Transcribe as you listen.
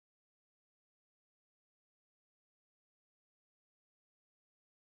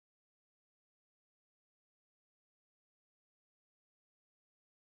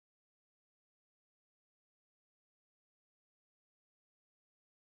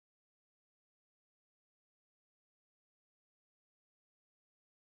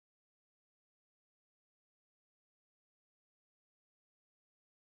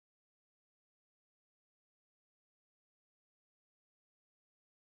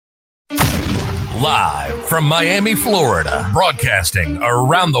Live from Miami, Florida, broadcasting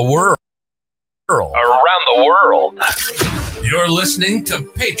around the world. You're listening to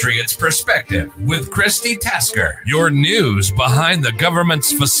Patriots Perspective with Christy Tasker. Your news behind the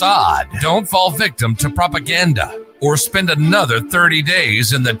government's facade. Don't fall victim to propaganda or spend another 30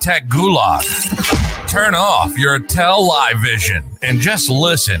 days in the tech gulag. Turn off your television and just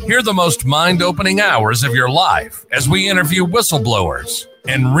listen. Hear the most mind-opening hours of your life as we interview whistleblowers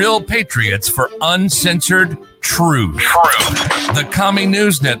and real patriots for uncensored truth. The Commie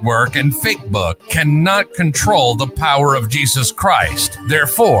News Network and Fakebook cannot control the power of Jesus Christ.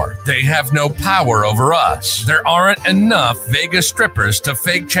 Therefore, they have no power over us. There aren't enough Vegas strippers to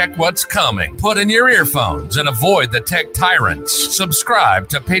fake check what's coming. Put in your earphones and avoid the tech tyrants. Subscribe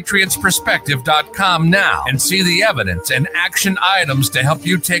to patriotsperspective.com now and see the evidence and action items to help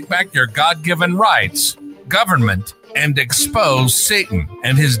you take back your God-given rights, government, and expose Satan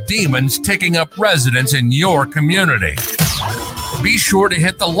and his demons taking up residence in your community. Be sure to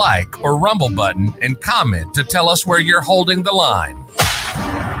hit the like or rumble button and comment to tell us where you're holding the line.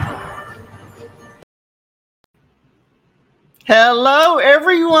 Hello,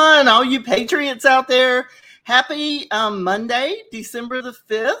 everyone, all you patriots out there. Happy Monday, December the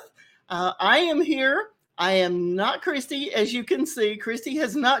 5th. I am here. I am not Christy, as you can see. Christy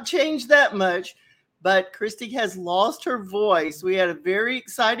has not changed that much. But Christy has lost her voice. We had a very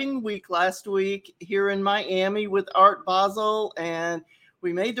exciting week last week here in Miami with Art Basel, and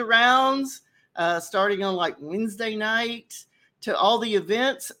we made the rounds starting on like Wednesday night to all the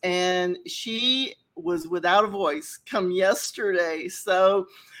events, and she was without a voice come yesterday. So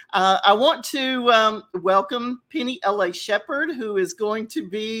I want to welcome Penny L.A. Shepherd, who is going to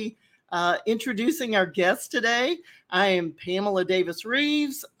be introducing our guest today. I am Pamela Davis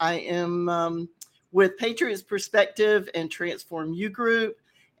Reeves. I am with Patriots Perspective and Transform U Group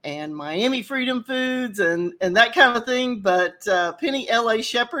and Miami Freedom Foods and that kind of thing. But Penny L.A.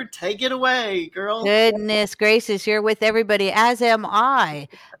 Shepherd, take it away, girl. Goodness gracious, you're with everybody, as am I.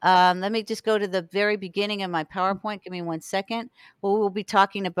 Let me just go to the very beginning of my PowerPoint. Give me 1 second. Well, we'll be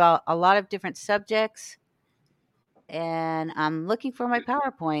talking about a lot of different subjects. And I'm looking for my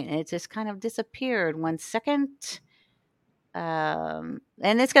PowerPoint, and it just kind of disappeared. 1 second. And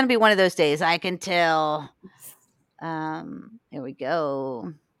it's going to be one of those days, I can tell. Here we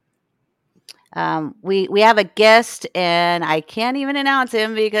go. We have a guest, and I can't even announce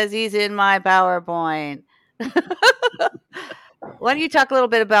him because he's in my PowerPoint. Why don't you talk a little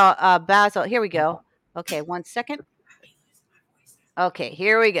bit about Basil? Here we go. Okay, 1 second. Okay,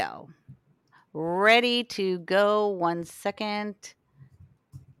 here we go. Ready to go. 1 second.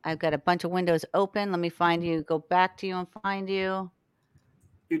 I've got a bunch of windows open. Let me find you. Go back to you and find you.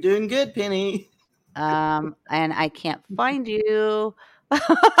 You're doing good, Penny. And I can't find you.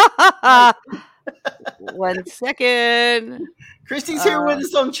 1 second. Christy's here with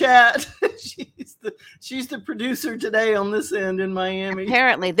us on chat. She's the producer today on this end in Miami.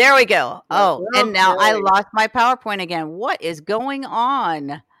 Apparently. There we go. Oh, Okay. And now I lost my PowerPoint again. What is going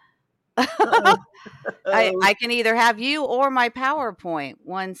on? I can either have you or my PowerPoint.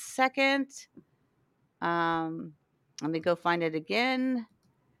 1 second. Let me go find it again.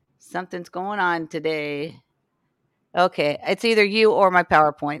 Something's going on today. Okay, it's either you or my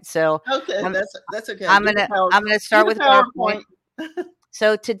PowerPoint. So okay, that's okay. I'm gonna start with PowerPoint.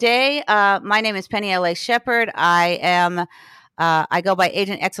 So today, my name is Penny L.A. Shepherd. I go by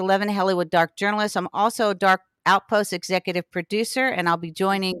Agent X11, Hollywood Dark Journalist. I'm also a Dark Outpost executive producer, and I'll be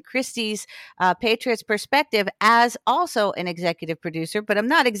joining Christy's Patriots Perspective as also an executive producer, but I'm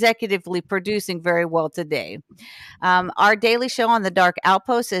not executively producing very well today. Our daily show on the Dark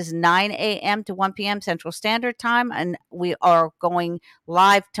Outpost is 9 a.m. to 1 p.m. Central Standard Time, and we are going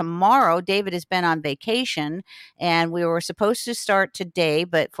live tomorrow. David has been on vacation, and we were supposed to start today,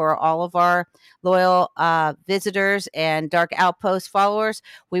 but for all of our loyal visitors and Dark Outpost followers,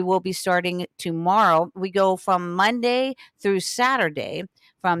 we will be starting tomorrow. We go from Monday through Saturday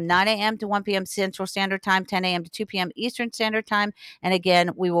from 9 a.m. to 1 p.m. Central Standard Time, 10 a.m. to 2 p.m. Eastern Standard Time. And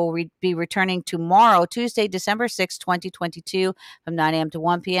again, we will be returning tomorrow, Tuesday, December 6, 2022, from 9 a.m. to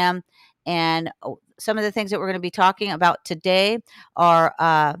 1 p.m. And some of the things that we're going to be talking about today are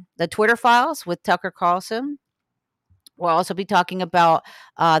the Twitter files with Tucker Carlson. We'll also be talking about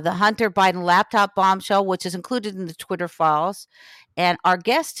the Hunter Biden laptop bombshell, which is included in the Twitter files. And our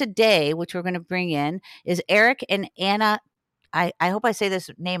guest today, which we're going to bring in, is Erick and Anna. I hope I say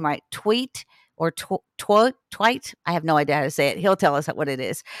this name right. Tuite or Tuite. I have no idea how to say it. He'll tell us what it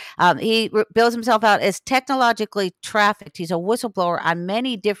is. He bills himself out as technologically trafficked. He's a whistleblower on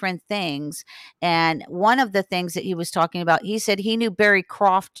many different things. And one of the things that he was talking about, he said he knew Barry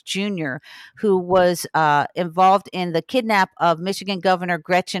Croft Jr., who was involved in the kidnap of Michigan Governor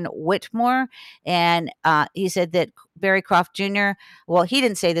Gretchen Whitmer. And he said that Barry Croft Jr., well, he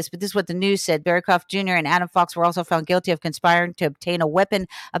didn't say this, but this is what the news said. Barry Croft Jr. and Adam Fox were also found guilty of conspiring to obtain a weapon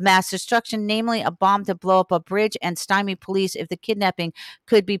of mass destruction, namely a bomb to blow up a bridge and stymie police if the kidnapping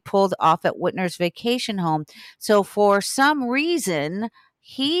could be pulled off at Whitmer's vacation home. So for some reason,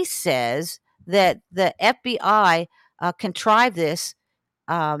 he says that the FBI contrived this.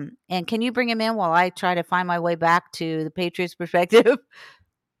 And can you bring him in while I try to find my way back to the Patriots perspective?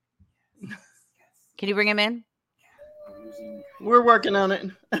 Can you bring him in? We're working on it.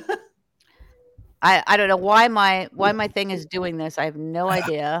 I don't know why my thing is doing this. I have no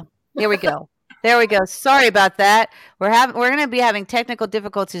idea. Here we go. There we go. Sorry about that. We're going to be having technical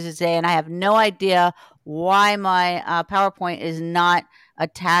difficulties today, and I have no idea why my PowerPoint is not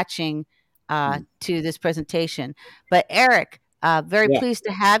attaching to this presentation. But Erick, very pleased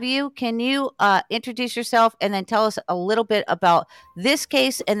to have you. Can you introduce yourself and then tell us a little bit about this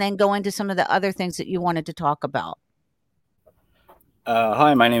case, and then go into some of the other things that you wanted to talk about?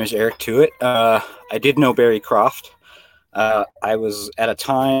 Hi, my name is Erick Tuite. I did know Barry Croft. I was at a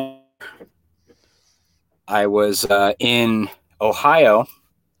time I was in Ohio,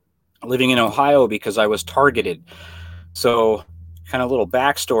 living in Ohio because I was targeted. So, kind of little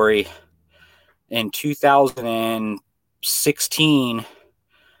backstory. In 2016,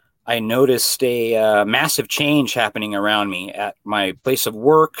 I noticed a massive change happening around me at my place of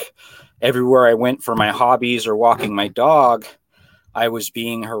work. Everywhere I went for my hobbies or walking my dog, I was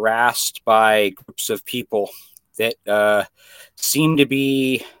being harassed by groups of people that seemed to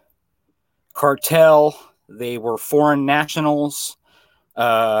be cartel. They were foreign nationals.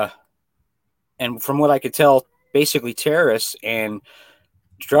 And from what I could tell, basically terrorists and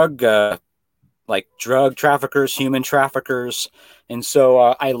drug traffickers, human traffickers. And so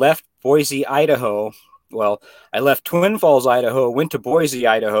I left Boise, Idaho. Well, I left Twin Falls, Idaho, went to Boise,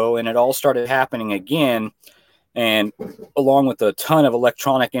 Idaho, and it all started happening again. And along with a ton of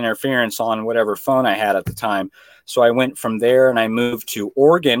electronic interference on whatever phone I had at the time. So I went from there and I moved to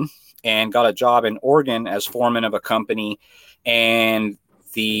Oregon and got a job in Oregon as foreman of a company. And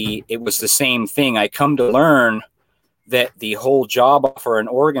it was the same thing. I come to learn that the whole job offer in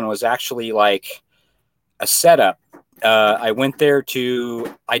Oregon was actually like a setup. I went there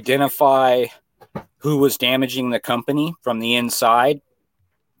to identify who was damaging the company from the inside.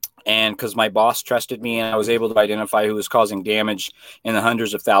 And because my boss trusted me, and I was able to identify who was causing damage in the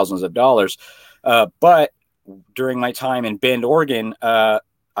hundreds of thousands of dollars. But during my time in Bend, Oregon,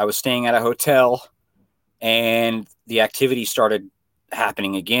 I was staying at a hotel, and the activity started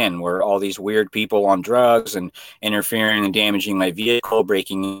happening again, where all these weird people on drugs and interfering and damaging my vehicle,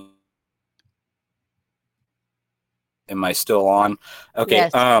 breaking. Am I still on? Okay.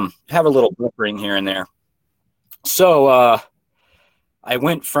 Yes. Have a little buffering here and there. So, I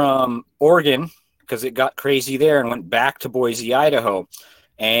went from Oregon because it got crazy there and went back to Boise, Idaho,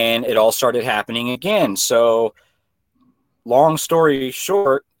 and it all started happening again. So long story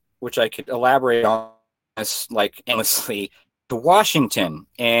short, which I could elaborate on this like endlessly, to Washington.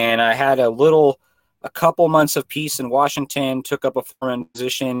 And I had a couple months of peace in Washington, took up a foreman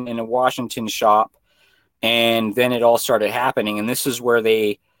position in a Washington shop, and then it all started happening. And this is where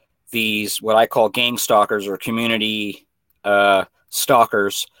these what I call gang stalkers or community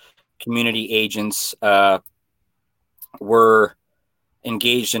stalkers, community agents, were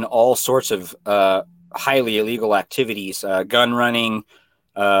engaged in all sorts of highly illegal activities, gun running,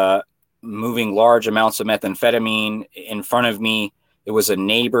 moving large amounts of methamphetamine in front of me. It was a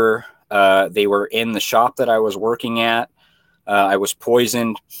neighbor. They were in the shop that I was working at. I was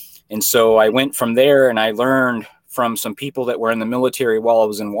poisoned. And so I went from there, and I learned from some people that were in the military while I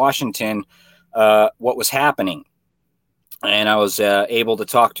was in Washington what was happening. And I was able to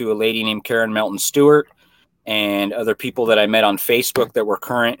talk to a lady named Karen Melton Stewart and other people that I met on Facebook that were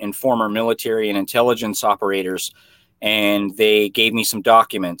current and former military and intelligence operators. And they gave me some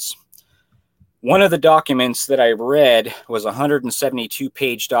documents. One of the documents that I read was a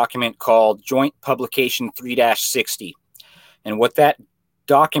 172-page document called Joint Publication 3-60. And what that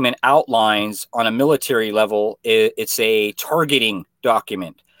document outlines on a military level, it's a targeting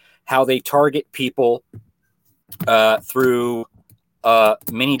document, how they target people through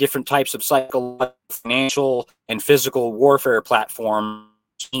many different types of psychological, financial, and physical warfare platform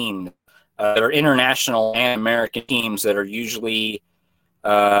teams that are international and American teams that are usually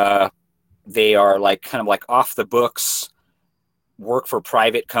they are like kind of like off the books, work for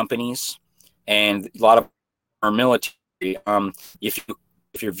private companies, and a lot of our military. If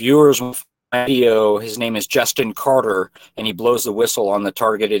your viewers will find video, his name is Justin Carter, and he blows the whistle on the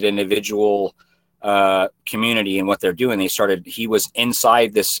targeted individual community and what they're doing. He was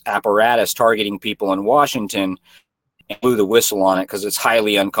inside this apparatus targeting people in Washington and blew the whistle on it because it's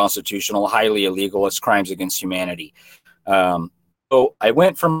highly unconstitutional, highly illegal. It's crimes against humanity. So I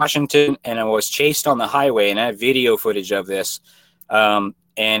went from Washington and I was chased on the highway, and I have video footage of this,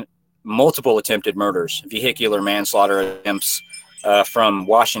 and multiple attempted murders, vehicular manslaughter attempts from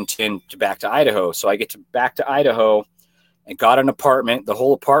Washington to back to Idaho. So I get back to Idaho and got an apartment. The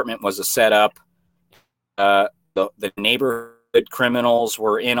whole apartment was a setup. The neighborhood criminals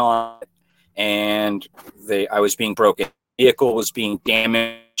were in on it, and I was being broken. The vehicle was being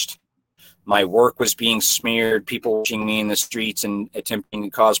damaged. My work was being smeared. People watching me in the streets and attempting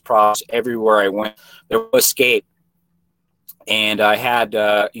to cause problems everywhere I went. There was no escape. And I had,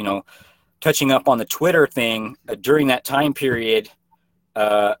 touching up on the Twitter thing, during that time period,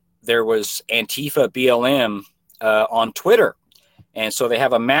 there was Antifa BLM on Twitter. And so they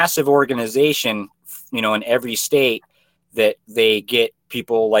have a massive organization, in every state that they get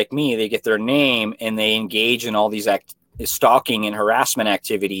people like me, they get their name, and they engage in all these stalking and harassment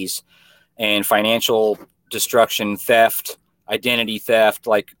activities and financial destruction, theft, identity theft,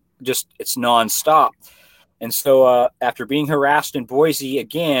 it's nonstop. And so after being harassed in Boise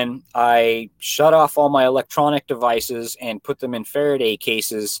again, I shut off all my electronic devices and put them in Faraday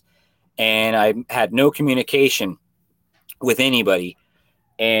cases, and I had no communication with anybody.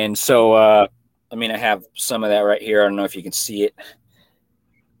 And so, I have some of that right here. I don't know if you can see it,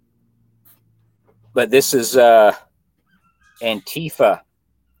 but this is Antifa.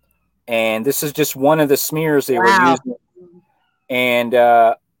 And this is just one of the smears they were using. And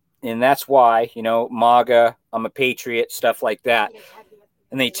that's why, MAGA, I'm a patriot, stuff like that.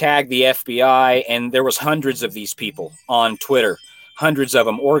 And they tagged the FBI, and there was hundreds of these people on Twitter, hundreds of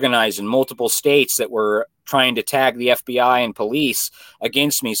them organized in multiple states that were trying to tag the FBI and police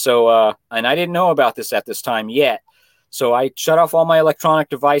against me. So, and I didn't know about this at this time yet. So I shut off all my electronic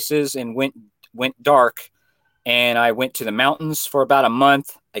devices and went dark. And I went to the mountains for about a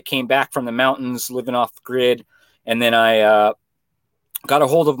month. I came back from the mountains living off the grid. And then I got a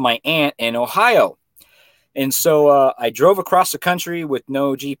hold of my aunt in Ohio. And so I drove across the country with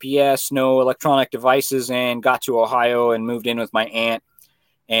no GPS, no electronic devices, and got to Ohio and moved in with my aunt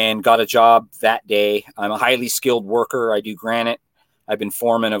and got a job that day. I'm a highly skilled worker. I do granite. I've been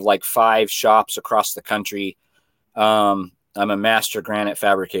foreman of 5 shops across the country. I'm a master granite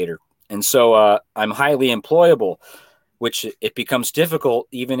fabricator. And so I'm highly employable, which it becomes difficult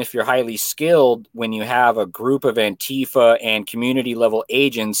even if you're highly skilled when you have a group of Antifa and community level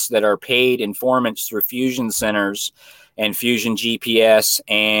agents that are paid informants through Fusion Centers and Fusion GPS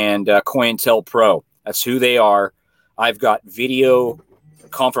and COINTELPRO. That's who they are. I've got video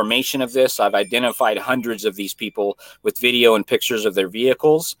confirmation of this. I've identified hundreds of these people with video and pictures of their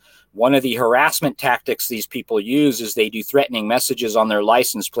vehicles. One of the harassment tactics these people use is they do threatening messages on their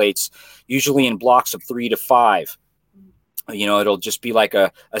license plates, usually in blocks of 3 to 5. It'll just be like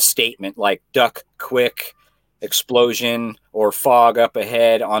a statement like duck quick, explosion, or fog up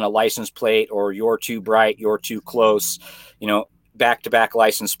ahead on a license plate, or you're too bright, you're too close, back-to-back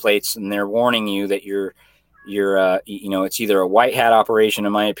license plates. And they're warning you that you're it's either a white hat operation,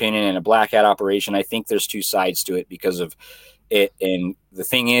 in my opinion, and a black hat operation. I think there's 2 sides to it because of it. And the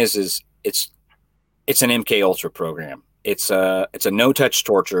thing is it's an MK Ultra program. It's a no-touch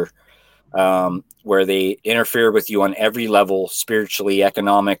torture, where they interfere with you on every level, spiritually,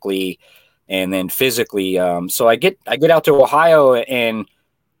 economically, and then physically. So I get out to Ohio, and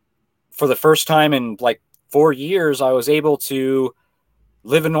for the first time in 4 years, I was able to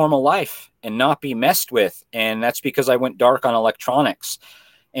live a normal life and not be messed with. And that's because I went dark on electronics.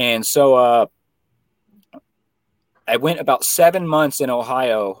 And so I went about 7 months in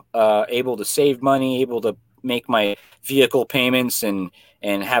Ohio, able to save money, able to make my vehicle payments and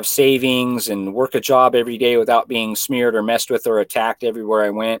have savings and work a job every day without being smeared or messed with or attacked everywhere I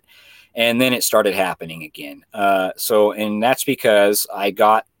went. And then it started happening again. And that's because I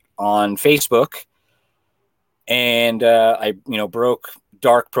got on Facebook and I broke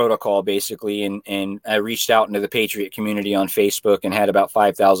dark protocol basically. And I reached out into the Patriot community on Facebook and had about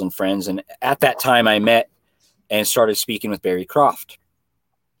 5,000 friends. And at that time I met and started speaking with Barry Croft.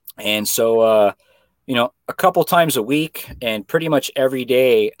 And so, a couple times a week and pretty much every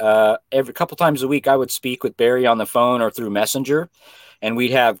day, every couple times a week, I would speak with Barry on the phone or through Messenger. and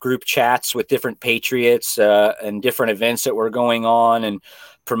we'd have group chats with different patriots and different events that were going on, and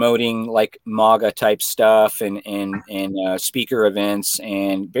promoting like MAGA type stuff and speaker events.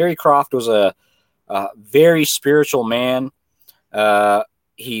 And Barry Croft was a very spiritual man.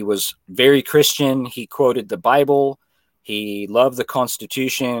 He was very Christian. He quoted the Bible. He loved the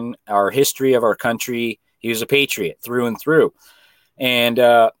Constitution, our history of our country. He was a patriot through and through. And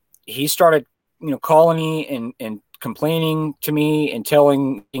he started, calling me and complaining to me and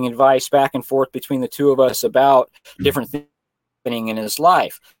telling advice back and forth between the two of us about different things happening in his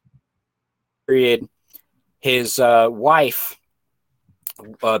life. Period. His wife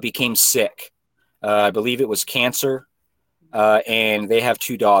became sick. I believe it was cancer, and they have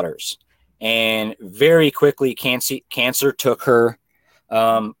 2 daughters. And very quickly, cancer took her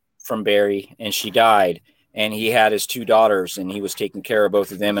from Barry, and she died. And he had his 2 daughters, and he was taking care of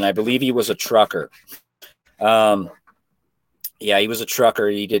both of them. And I believe he was a trucker. Yeah, he was a trucker.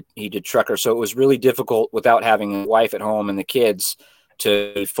 He did trucker. So it was really difficult without having a wife at home and the kids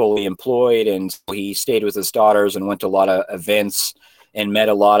to be fully employed. And so he stayed with his daughters and went to a lot of events and met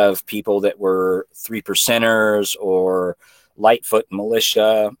a lot of people that were 3%ers or Lightfoot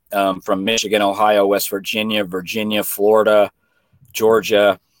militia from Michigan, Ohio, West Virginia, Florida,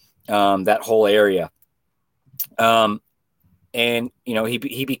 Georgia, that whole area. And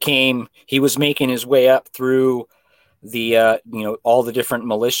he was making his way up through the all the different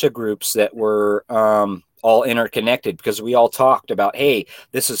militia groups that were all interconnected, because we all talked about, hey,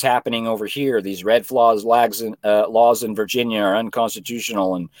 this is happening over here. These red laws in Virginia are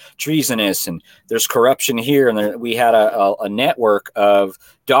unconstitutional and treasonous, and there's corruption here. And we had a network of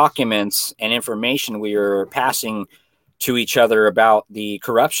documents and information we were passing to each other about the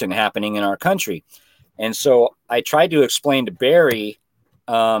corruption happening in our country. And so I tried to explain to Barry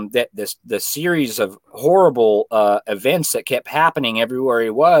that the series of horrible events that kept happening everywhere he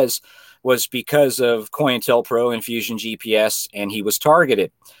was because of COINTELPRO and Fusion GPS, and he was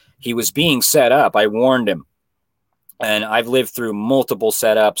targeted. He was being set up. I warned him. And I've lived through multiple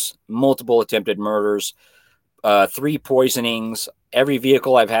setups, multiple attempted murders, 3 poisonings. Every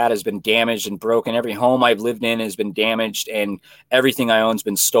vehicle I've had has been damaged and broken. Every home I've lived in has been damaged, and everything I own has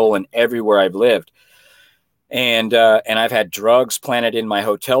been stolen everywhere I've lived. And I've had drugs planted in my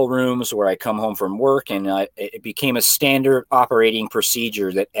hotel rooms where I come home from work, and it became a standard operating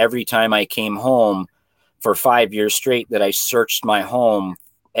procedure that every time I came home for 5 years straight, that I searched my home,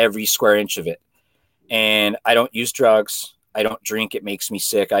 every square inch of it. And I don't use drugs. I don't drink. It makes me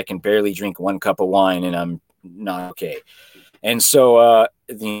sick. I can barely drink 1 cup of wine, and I'm not okay. And so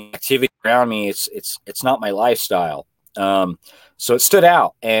the activity around me, it's not my lifestyle. So it stood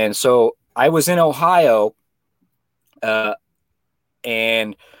out. And so I was in Ohio.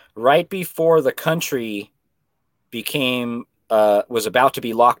 And right before the country was about to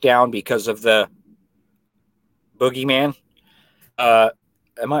be locked down because of the boogeyman.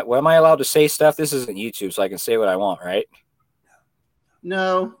 Am I allowed to say stuff? This isn't YouTube, so I can say what I want, right?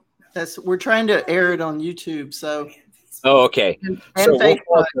 No, we're trying to air it on YouTube. So. Oh, okay. And so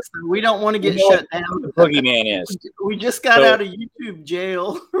Facebook. We don't want to get shut down. The boogeyman is. We just got out of YouTube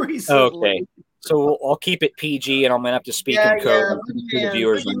jail recently. Okay. So I'll keep it PG, and I'm going to have to speak in code so the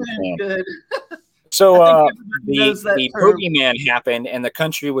viewers understand. Good. So the boogeyman happened, and the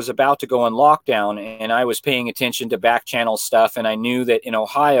country was about to go on lockdown, and I was paying attention to back channel stuff, and I knew that in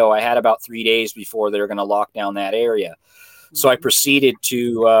Ohio I had about 3 days before they were going to lock down that area. So I proceeded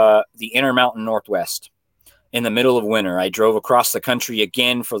to the Intermountain Northwest in the middle of winter. I drove across the country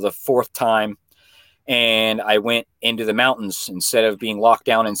again for the 4th time. And I went into the mountains. Instead of being locked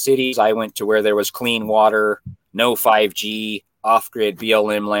down in cities, I went to where there was clean water, no 5G, off-grid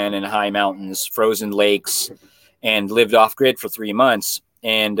BLM land in high mountains, frozen lakes, and lived off-grid for 3 months.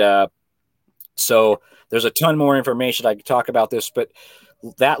 And so there's a ton more information I could talk about this, but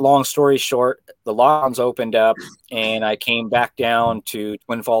that long story short, the lawns opened up, and I came back down to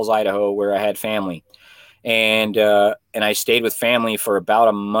Twin Falls, Idaho, where I had family. And I stayed with family for about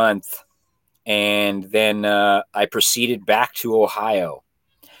a month. And then I proceeded back to Ohio.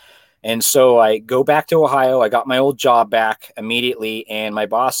 And so I go back to Ohio. I got my old job back immediately. And my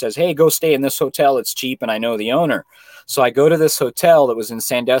boss says, hey, go stay in this hotel. It's cheap. And I know the owner. So I go to this hotel that was in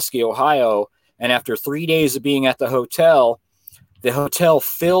Sandusky, Ohio. And after 3 days of being at the hotel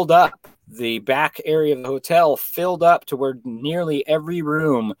filled up. The back area of the hotel filled up to where nearly every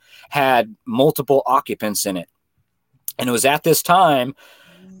room had multiple occupants in it. And it was at this time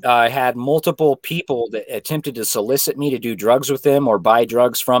I had multiple people that attempted to solicit me to do drugs with them or buy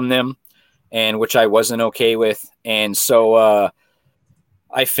drugs from them, and which I wasn't okay with. And so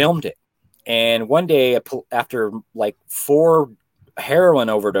I filmed it. And one day, after like 4 heroin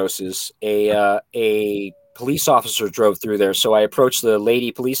overdoses, a police officer drove through there. So I approached the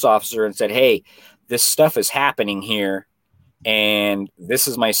lady police officer and said, "Hey, this stuff is happening here, and this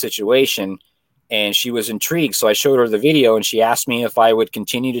is my situation." And she was intrigued. So I showed her the video, and she asked me if I would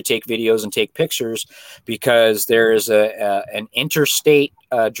continue to take videos and take pictures, because there is an interstate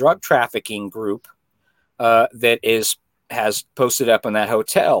drug trafficking group that has posted up in that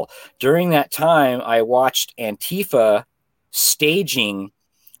hotel. During that time, I watched Antifa staging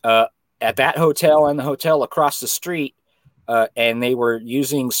at that hotel and the hotel across the street. And they were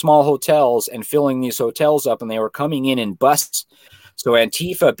using small hotels and filling these hotels up, and they were coming in buses. So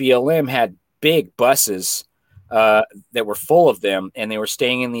Antifa BLM had big buses that were full of them, and they were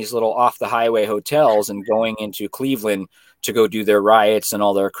staying in these little off the highway hotels and going into Cleveland to go do their riots and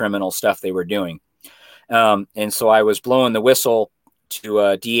all their criminal stuff they were doing. And so I was blowing the whistle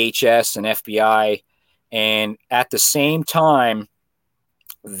to DHS and FBI. And at the same time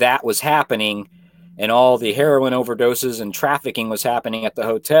that was happening, and all the heroin overdoses and trafficking was happening at the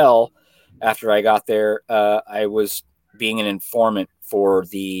hotel, after I got there, I was being an informant for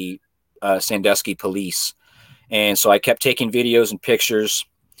the Sandusky police. And so I kept taking videos and pictures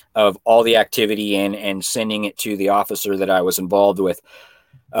of all the activity and sending it to the officer that I was involved with.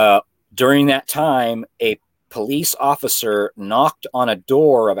 During that time, a police officer knocked on a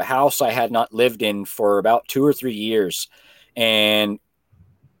door of a house I had not lived in for about 2 or 3 years. And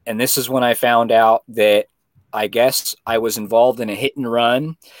this is when I found out that I guess I was involved in a hit and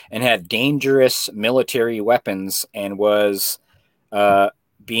run and had dangerous military weapons, and was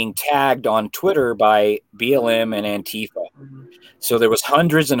being tagged on Twitter by BLM and Antifa. So there was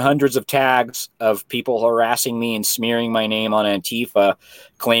hundreds and hundreds of tags of people harassing me and smearing my name on Antifa,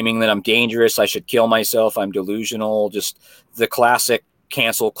 claiming that I'm dangerous, I should kill myself, I'm delusional, just the classic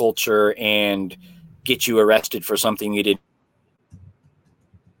cancel culture and get you arrested for something you did.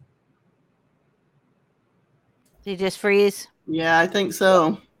 Did you just freeze? Yeah, I think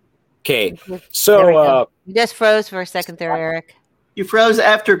so. Okay, so you just froze for a second there, Eric. You froze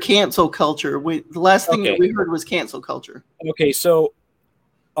after cancel culture. The last thing that we heard was cancel culture. Okay, so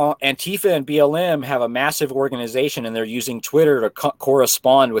Antifa and BLM have a massive organization, and they're using Twitter to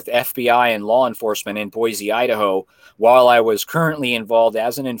correspond with FBI and law enforcement in Boise, Idaho, while I was currently involved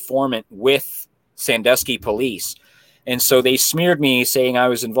as an informant with Sandusky police. And so they smeared me, saying I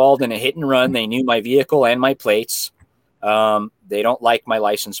was involved in a hit and run. They knew my vehicle and my plates. They don't like my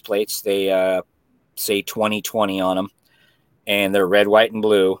license plates. They say 2020 on them, and they're red, white, and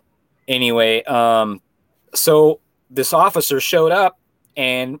blue. Anyway, so this officer showed up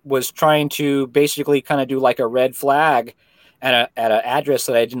and was trying to basically kind of do like a red flag at an address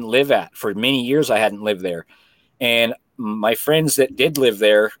that I didn't live at. For many years, I hadn't lived there. And my friends that did live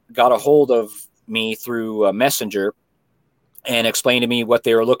there got a hold of me through a messenger and explained to me what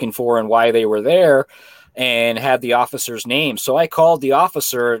they were looking for and why they were there, and had the officer's name. So I called the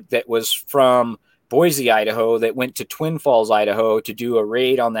officer that was from Boise, Idaho, that went to Twin Falls, Idaho, to do a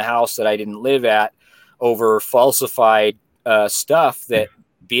raid on the house that I didn't live at over falsified stuff that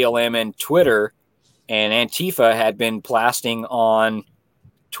BLM and Twitter and Antifa had been blasting on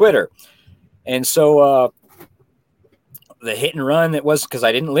Twitter. And so the hit and run, that was because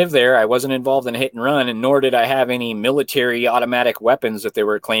I didn't live there. I wasn't involved in a hit and run, and nor did I have any military automatic weapons that they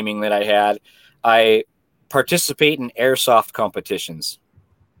were claiming that I had. I participate in airsoft competitions.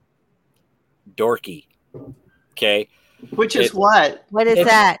 Dorky. Okay. Which is what? What is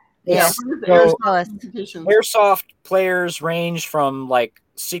that? Yeah. So, airsoft players range from like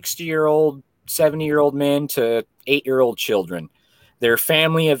 60-year-old, 70-year-old men to 8-year-old children. They're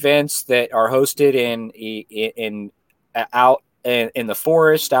family events that are hosted out in the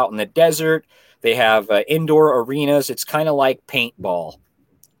forest, out in the desert. They have indoor arenas. It's kind of like paintball.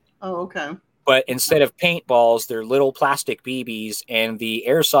 Oh, okay. But instead of paintballs, they're little plastic BBs, and the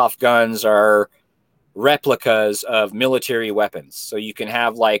airsoft guns are replicas of military weapons. So you can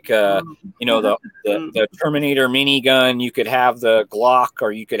have like the Terminator minigun, you could have the Glock,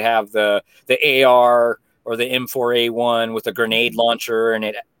 or you could have the AR or the M4A1 with a grenade launcher, and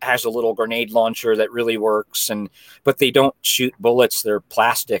it has a little grenade launcher that really works. But they don't shoot bullets; they're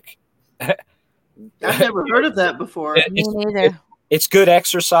plastic. I've never heard of that before. Me neither. It's good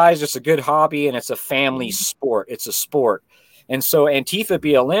exercise. It's a good hobby, and it's a family sport. It's a sport. And so Antifa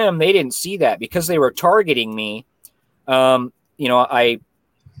BLM, they didn't see that because they were targeting me. I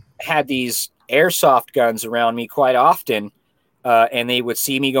had these airsoft guns around me quite often, and they would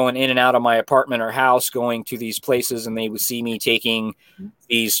see me going in and out of my apartment or house, going to these places, and they would see me taking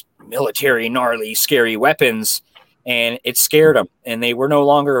these military, gnarly, scary weapons. and it scared them, and they were no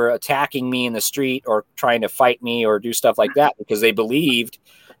longer attacking me in the street or trying to fight me or do stuff like that, because they believed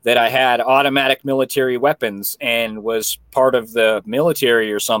that I had automatic military weapons and was part of the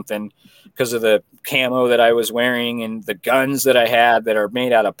military or something, because of the camo that I was wearing and the guns that I had that are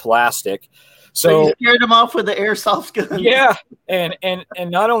made out of plastic. So you scared them off with the airsoft guns. Yeah, and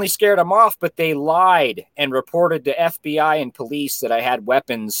not only scared them off, but they lied and reported to FBI and police that I had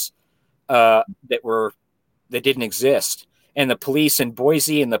weapons that didn't exist. And the police in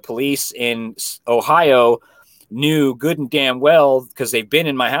Boise and the police in Ohio knew good and damn well, because they've been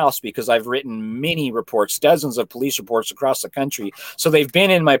in my house, because I've written many reports, dozens of police reports across the country. So they've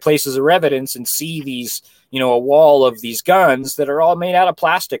been in my places of evidence and see these, a wall of these guns that are all made out of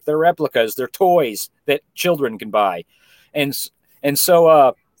plastic. They're replicas. They're toys that children can buy. And so,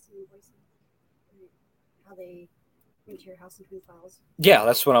 how they went to your house and found files. Yeah,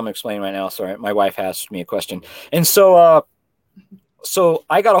 that's what I'm explaining right now. Sorry, my wife asked me a question. And so, so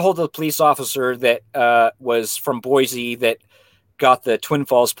I got a hold of the police officer that was from Boise that got the Twin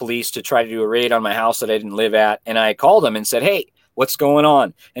Falls police to try to do a raid on my house that I didn't live at. And I called him and said, hey, what's going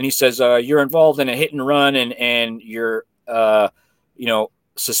on? And he says, you're involved in a hit and run, and you're,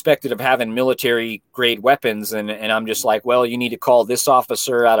 suspected of having military grade weapons. And I'm just like, well, you need to call this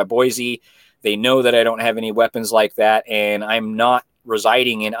officer out of Boise. They know that I don't have any weapons like that. And I'm not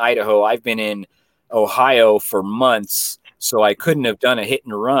residing in Idaho. I've been in Ohio for months. So I couldn't have done a hit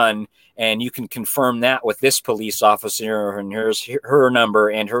and run, and you can confirm that with this police officer, and here's her number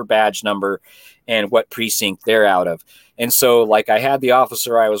and her badge number and what precinct they're out of. And so, like, I had the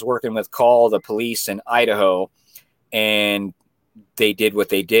officer I was working with call the police in Idaho, and they did what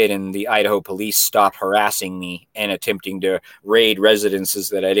they did, and the Idaho police stopped harassing me and attempting to raid residences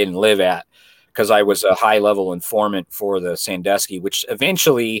that I didn't live at, because I was a high-level informant for the Sandusky, which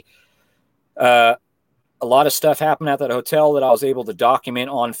eventually a lot of stuff happened at that hotel that I was able to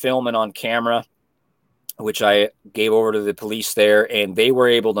document on film and on camera, which I gave over to the police there, and they were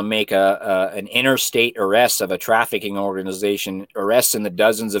able to make an interstate arrest of a trafficking organization, arrests in the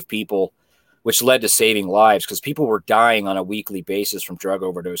dozens of people, which led to saving lives, because people were dying on a weekly basis from drug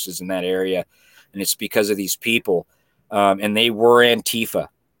overdoses in that area, and it's because of these people, and they were Antifa.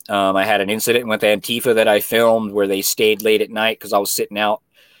 I had an incident with Antifa that I filmed where they stayed late at night because I was sitting out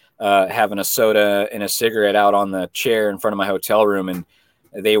having a soda and a cigarette out on the chair in front of my hotel room, and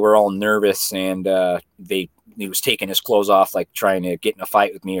they were all nervous, and he was taking his clothes off, like trying to get in a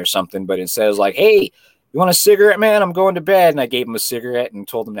fight with me or something. But instead, I was like, hey, you want a cigarette, man? I'm going to bed. And I gave him a cigarette and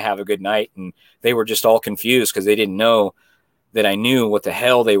told them to have a good night. And they were just all confused because they didn't know that I knew what the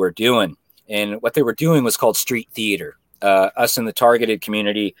hell they were doing. And what they were doing was called street theater. Us in the targeted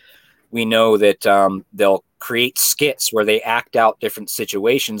community, we know that they'll create skits where they act out different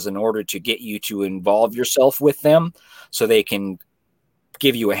situations in order to get you to involve yourself with them, so they can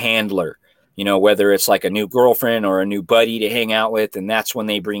give you a handler, whether it's like a new girlfriend or a new buddy to hang out with. And that's when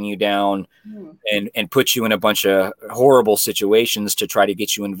they bring you down and put you in a bunch of horrible situations to try to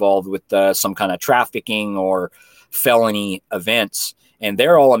get you involved with some kind of trafficking or felony events. And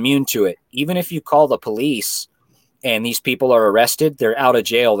they're all immune to it. Even if you call the police and these people are arrested, they're out of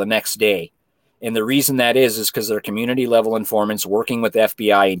jail the next day. And the reason that is because they're community level informants working with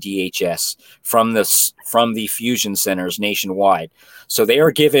FBI and DHS from the fusion centers nationwide. So they are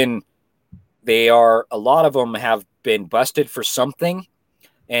given, a lot of them have been busted for something.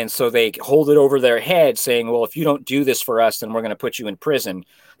 And so they hold it over their head saying, well, if you don't do this for us, then we're going to put you in prison.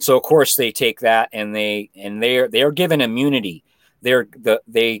 So of course they take that and they are given immunity. They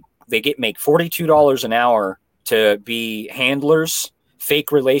make $42 an hour to be handlers,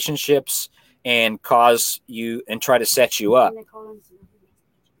 fake relationships, and cause you and try to set you up.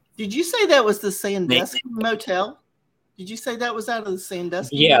 Did you say that was the Sandusky motel? Did you say that was out of the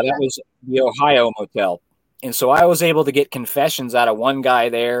Sandusky? Yeah, motel? That was the Ohio motel. And so I was able to get confessions out of one guy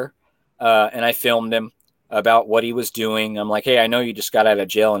there, and I filmed him about what he was doing. I'm like, hey, I know you just got out of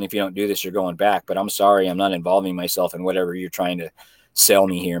jail, and if you don't do this, you're going back. But I'm sorry, I'm not involving myself in whatever you're trying to sell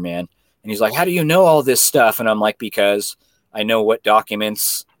me here, man. And he's like, how do you know all this stuff? And I'm like, because I know what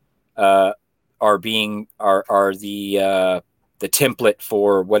documents are the template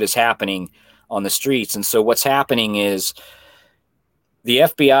for what is happening on the streets. And so what's happening is the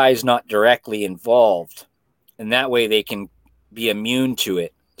FBI is not directly involved, and that way they can be immune to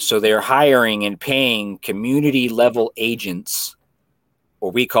it. So they're hiring and paying community level agents, or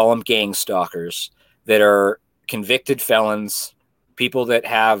we call them gang stalkers, that are convicted felons, people that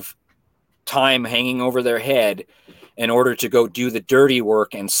have time hanging over their head, in order to go do the dirty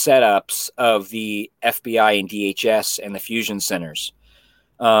work and setups of the FBI and DHS and the fusion centers.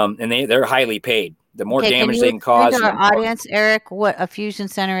 And they're highly paid. The more Okay, can damage you they can explain cause. to our audience, Eric, what a fusion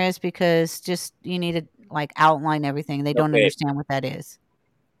center is? Because just you need to like outline everything. They don't Okay. understand what that is.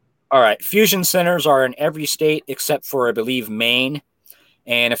 All right. Fusion centers are in every state except for, I believe, Maine.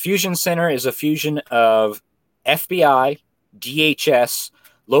 And a fusion center is a fusion of FBI, DHS,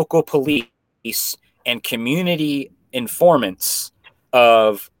 local police, and community informants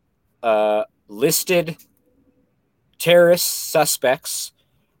of listed terrorist suspects,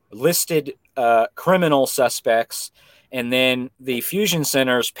 listed criminal suspects, and then the fusion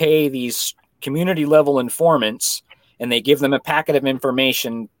centers pay these community level informants, and they give them a packet of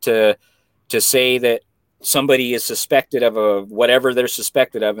information to say that somebody is suspected of whatever they're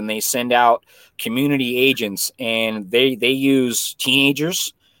suspected of, and they send out community agents, and they use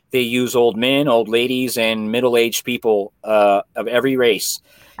teenagers, they use old men, old ladies, and middle-aged people of every race.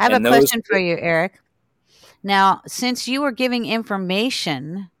 I have And a question for you, Eric. Now, since you were giving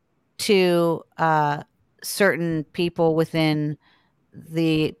information to certain people within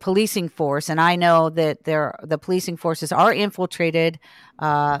the policing force, and I know that the policing forces are infiltrated,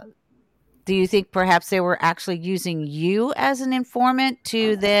 do you think perhaps they were actually using you as an informant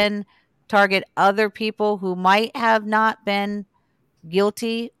to then target other people who might have not been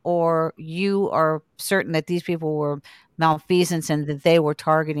guilty, or you are certain that these people were malfeasance and that they were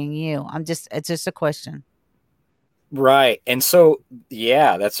targeting you? It's just a question. Right. And so,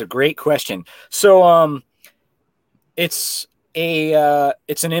 yeah, that's a great question. So, it's an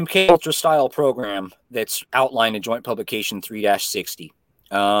MK Ultra style program that's outlined in Joint Publication 3-60.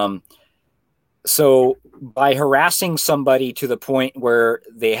 So by harassing somebody to the point where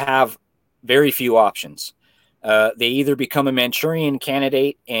they have very few options, they either become a Manchurian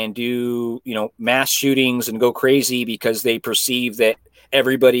candidate and do, mass shootings and go crazy because they perceive that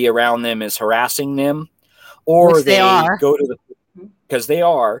everybody around them is harassing them, or Which they are. go to because they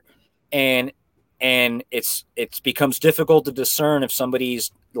are, and it becomes difficult to discern if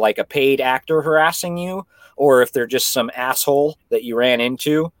somebody's like a paid actor harassing you or if they're just some asshole that you ran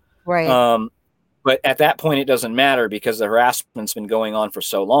into. Right. But at that point, it doesn't matter because the harassment's been going on for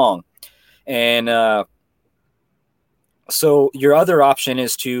so long. And so your other option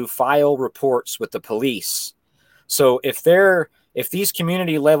is to file reports with the police. So if these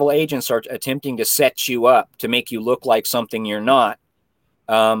community level agents are attempting to set you up to make you look like something you're not,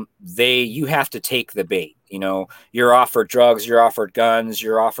 you have to take the bait. You're offered drugs, you're offered guns,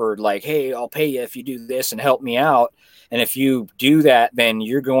 you're offered like, hey, I'll pay you if you do this and help me out. And if you do that, then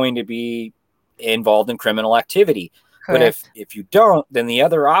you're going to be involved in criminal activity. Correct. But if you don't, then the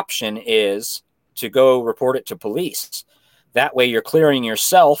other option is to go report it to police. That way you're clearing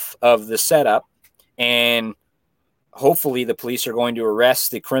yourself of the setup, and hopefully the police are going to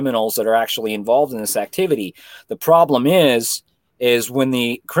arrest the criminals that are actually involved in this activity. The problem is when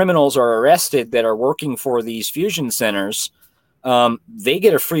the criminals are arrested that are working for these fusion centers, they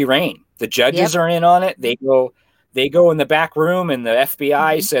get a free rein. The judges are in on it. They go in the back room, and the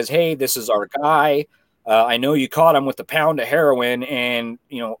FBI says, hey, this is our guy. I know you caught him with a pound of heroin and,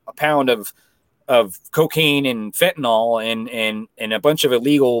 a pound of cocaine and fentanyl and a bunch of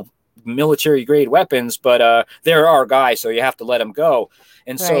illegal military grade weapons, but they're our guy, so you have to let them go.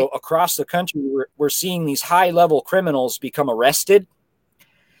 And so across the country, we're seeing these high level criminals become arrested,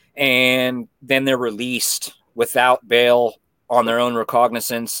 and then they're released without bail on their own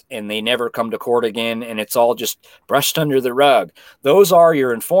recognizance, and they never come to court again, and it's all just brushed under the rug. Those are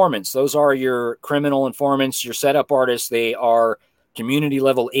your informants. Those are your criminal informants, your setup artists. They are community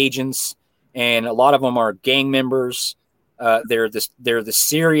level agents, and a lot of them are gang members. They're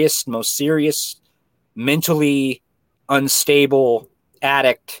the most serious, mentally unstable,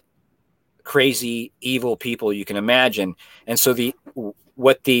 addict, crazy, evil people you can imagine. And so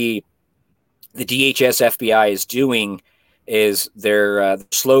what the DHS FBI is doing is their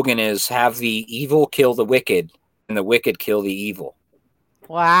slogan is have the evil kill the wicked and the wicked kill the evil.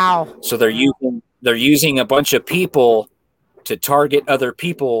 Wow. So they're using a bunch of people to target other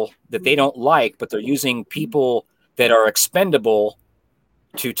people that they don't like, but they're using people that are expendable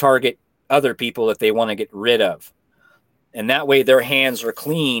to target other people that they want to get rid of. And that way their hands are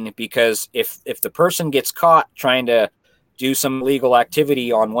clean, because if the person gets caught trying to do some illegal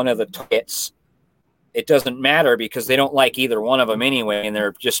activity on one of the targets, it doesn't matter because they don't like either one of them anyway, and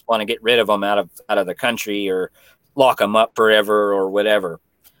they're just want to get rid of them out of the country or lock them up forever or whatever.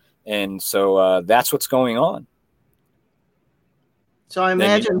 And so that's what's going on. So I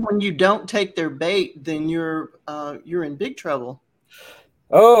imagine when you don't take their bait, then you're in big trouble.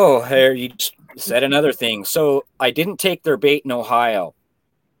 Oh, there you said another thing. So I didn't take their bait in Ohio.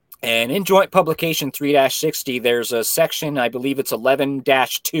 And in Joint Publication 3-60, there's a section, I believe it's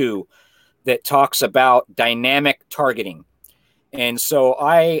 11-2, that talks about dynamic targeting. And so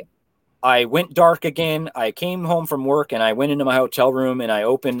I went dark again. I came home from work and I went into my hotel room and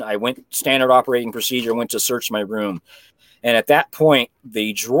I went standard operating procedure, went to search my room. And at that point,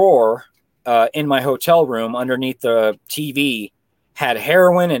 the drawer in my hotel room underneath the TV had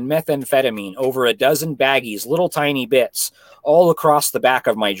heroin and methamphetamine, over a dozen baggies, little tiny bits, all across the back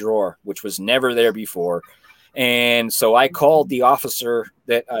of my drawer, which was never there before. And so I called the officer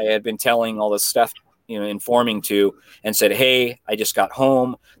that I had been telling all this stuff, informing to, and said, hey, I just got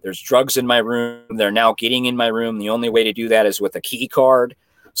home. There's drugs in my room. They're now getting in my room. The only way to do that is with a key card.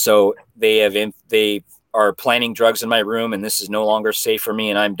 So they are planting drugs in my room, and this is no longer safe for me,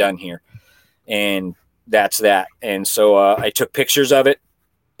 and I'm done here. And that's that. And so I took pictures of it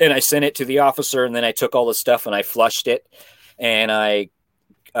and I sent it to the officer, and then I took all the stuff and I flushed it, and I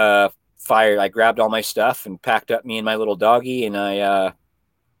grabbed all my stuff and packed up me and my little doggy, and I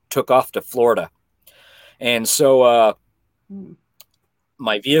took off to Florida. And so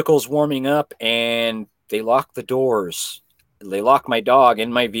my vehicle's warming up, and they locked the doors. They locked my dog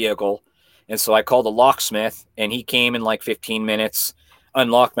in my vehicle. And so I called a locksmith, and he came in like 15 minutes,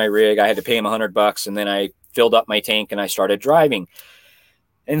 unlocked my rig. I had to pay him $100, and then I filled up my tank and I started driving.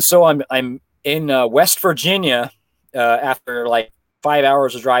 And so I'm in West Virginia after like 5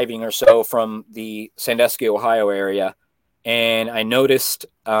 hours of driving or so from the Sandusky, Ohio area. And I noticed,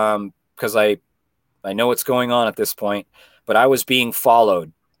 because I know what's going on at this point, but I was being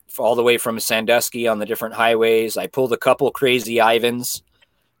followed all the way from Sandusky on the different highways. I pulled a couple crazy Ivans,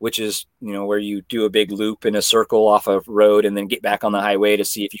 which is, where you do a big loop in a circle off a road and then get back on the highway to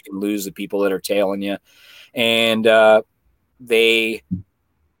see if you can lose the people that are tailing you. And they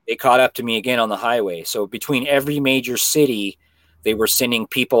caught up to me again on the highway. So between every major city, they were sending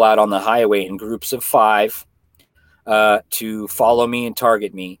people out on the highway in groups of 5 to follow me and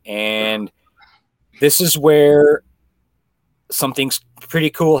target me. And this is where something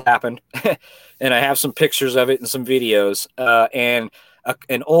pretty cool happened. And I have some pictures of it and some videos. And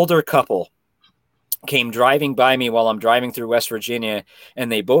an older couple came driving by me while I'm driving through West Virginia,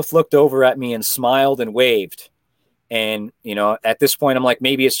 and they both looked over at me and smiled and waved. And, at this point, I'm like,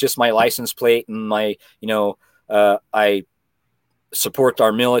 maybe it's just my license plate and my, I support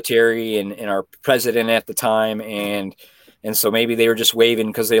our military and our president at the time. And so maybe they were just waving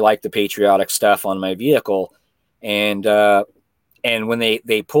because they liked the patriotic stuff on my vehicle. And when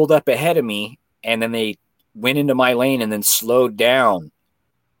they pulled up ahead of me, and then they went into my lane and then slowed down,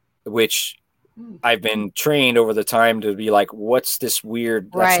 which I've been trained over the time to be like, what's this weird?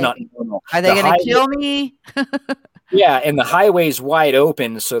 Right. That's not normal. Are they going to kill me? Yeah. And the highway's wide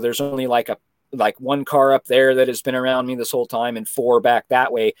open. So there's only like one car up there that has been around me this whole time and 4 back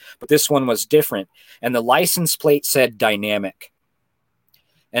that way. But this one was different. And the license plate said dynamic.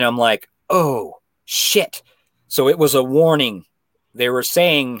 And I'm like, oh shit. So it was a warning. They were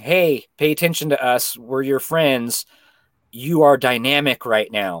saying, hey, pay attention to us. We're your friends. You are dynamic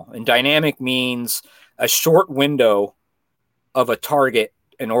right now. And dynamic means a short window of a target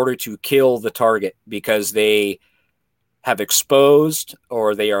in order to kill the target because they have exposed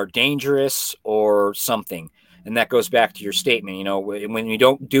or they are dangerous or something. And that goes back to your statement. When you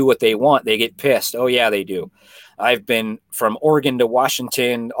don't do what they want, they get pissed. Oh, yeah, they do. I've been from Oregon to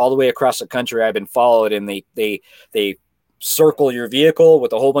Washington, all the way across the country. I've been followed, and they circle your vehicle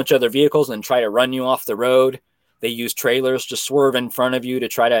with a whole bunch of other vehicles and try to run you off the road. They use trailers to swerve in front of you to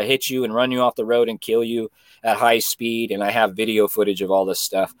try to hit you and run you off the road and kill you at high speed. And I have video footage of all this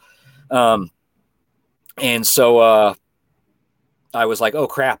stuff. And so I was like, oh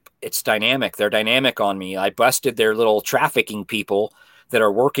crap, it's dynamic. They're dynamic on me. I busted their little trafficking people that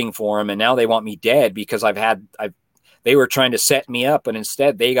are working for them. And now they want me dead because they were trying to set me up, and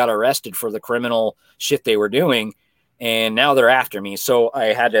instead they got arrested for the criminal shit they were doing. And now they're after me. So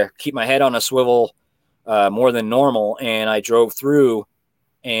I had to keep my head on a swivel more than normal. And I drove through,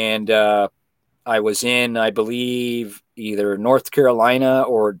 and I was in, I believe, either North Carolina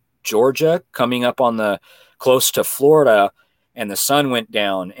or Georgia, coming up on close to Florida, and the sun went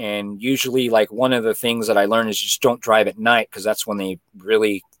down. And usually, like, one of the things that I learned is just don't drive at night, because that's when they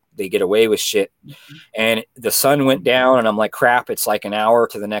get away with shit. And the sun went down, and I'm like, crap, it's like an hour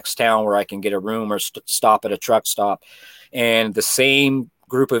to the next town where I can get a room or stop at a truck stop. And the same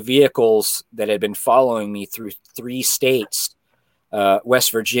group of vehicles that had been following me through 3 states,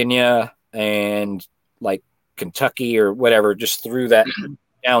 West Virginia and like Kentucky or whatever, just through that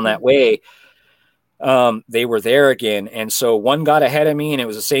down that way, they were there again. And so one got ahead of me, and it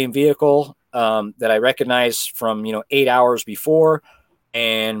was the same vehicle that I recognized from 8 hours before.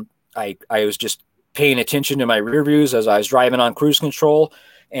 And I was just paying attention to my rear views as I was driving on cruise control.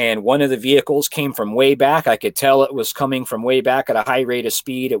 and one of the vehicles came from way back. I could tell it was coming from way back at a high rate of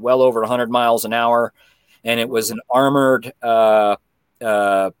speed at well over 100 miles an hour. And it was an armored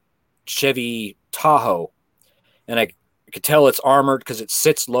Chevy Tahoe. And I could tell it's armored because it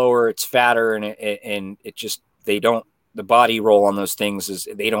sits lower, it's fatter, and it just, the body roll on those things is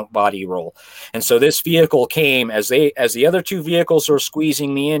they don't body roll. And so this vehicle came as the other two vehicles were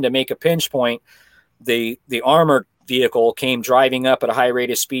squeezing me in to make a pinch point. The armored vehicle came driving up at a high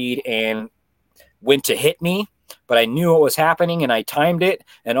rate of speed and went to hit me, but I knew what was happening and I timed it.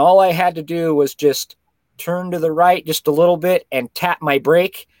 And all I had to do was just turn to the right just a little bit and tap my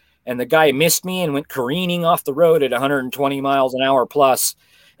brake. And the guy missed me and went careening off the road at 120 miles an hour plus.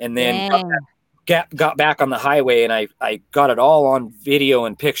 And then got back on the highway, and I got it all on video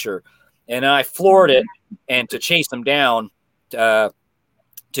and picture. And I floored it and to chase him down to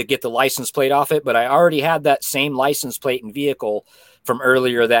get the license plate off it. But I already had that same license plate and vehicle from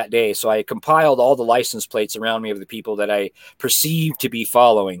earlier that day. So I compiled all the license plates around me of the people that I perceived to be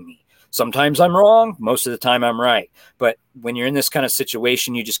following me. Sometimes I'm wrong. Most of the time I'm right. But when you're in this kind of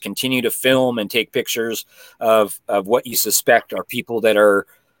situation, you just continue to film and take pictures of what you suspect are people that are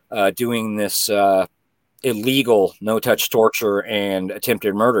doing this illegal no-touch torture and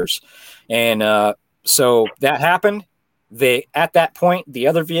attempted murders. And so that happened. At that point, the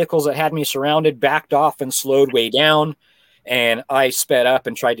other vehicles that had me surrounded backed off and slowed way down. And I sped up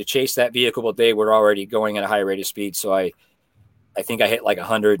and tried to chase that vehicle, but they were already going at a high rate of speed. So I think I hit like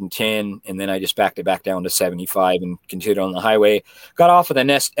 110, and then I just backed it back down to 75 and continued on the highway. Got off of the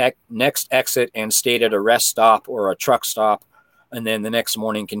next exit and stayed at a rest stop or a truck stop, and then the next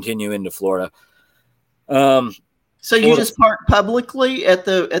morning continue into Florida. So you just parked publicly at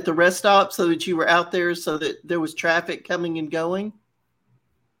the rest stop so that you were out there so that there was traffic coming and going?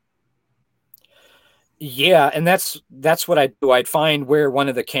 Yeah, and that's what I'd do. I'd find where one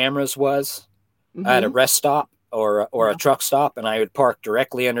of the cameras was at a rest stop or a truck stop, and I would park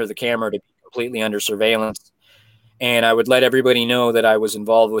directly under the camera to be completely under surveillance. And I would let everybody know that I was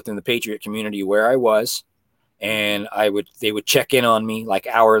involved within the Patriot community where I was, and they would check in on me like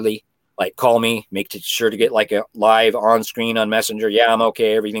hourly. Like call me, make sure to get like a live on screen on Messenger. Yeah, I'm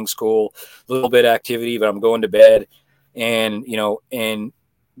okay. Everything's cool. A little bit of activity, but I'm going to bed. And,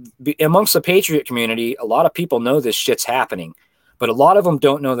 amongst the Patriot community, a lot of people know this shit's happening, but a lot of them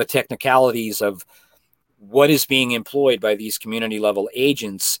don't know the technicalities of what is being employed by these community level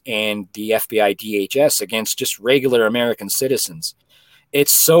agents and the FBI DHS against just regular American citizens.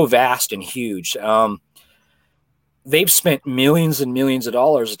 It's so vast and huge. They've spent millions and millions of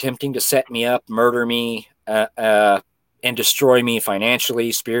dollars attempting to set me up, murder me, and destroy me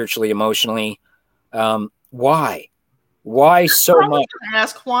financially, spiritually, emotionally. Why? Why so much? I was going to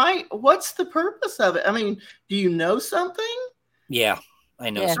ask why. What's the purpose of it? I mean, do you know something? Yeah, I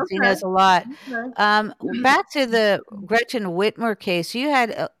know. Yes, he knows a lot. Back to the Gretchen Whitmer case, you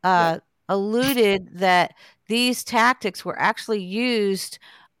had alluded that these tactics were actually used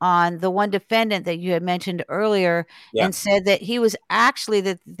on the one defendant that you had mentioned earlier, and said that he was actually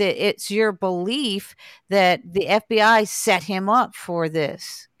that it's your belief that the FBI set him up for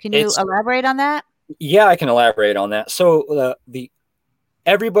this. Can you elaborate on that? Yeah, I can elaborate on that. So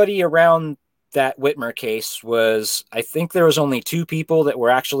everybody around that Whitmer case was, I think there was only 2 people that were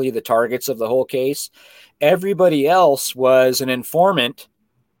actually the targets of the whole case. Everybody else was an informant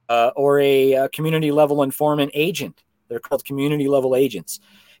or a community level informant agent. They're called community level agents.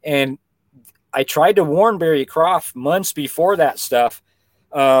 And I tried to warn Barry Croft months before that stuff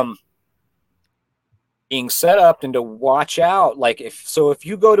being set up and to watch out. Like if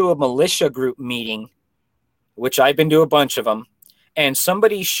you go to a militia group meeting, which I've been to a bunch of them, and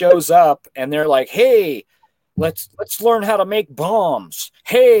somebody shows up and they're like, hey, let's learn how to make bombs.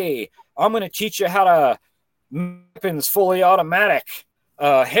 Hey, I'm going to teach you how to weapons fully automatic.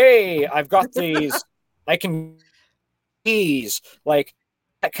 Hey, I've got these. I can these like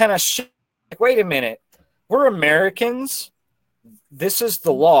that kind of shit. Like, wait a minute. We're Americans. This is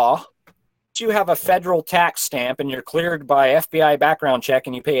the law. You have a federal tax stamp and you're cleared by FBI background check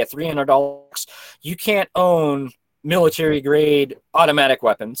and you pay a $300. You can't own military grade automatic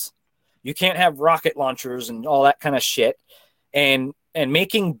weapons. You can't have rocket launchers and all that kind of shit. And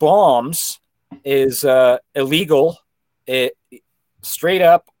making bombs is illegal. Straight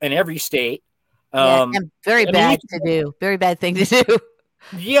up in every state. And very bad to do. Very bad thing to do.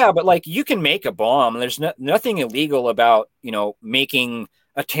 Yeah, but like you can make a bomb. There's nothing illegal about, making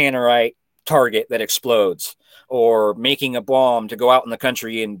a tannerite target that explodes or making a bomb to go out in the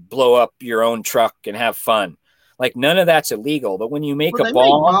country and blow up your own truck and have fun. Like none of that's illegal. But when you make a bomb,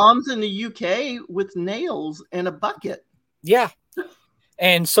 make bombs in the UK with nails and a bucket. Yeah.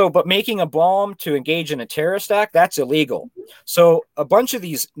 And so, but making a bomb to engage in a terrorist act, that's illegal. So a bunch of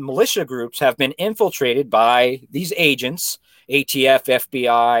these militia groups have been infiltrated by these agents, ATF,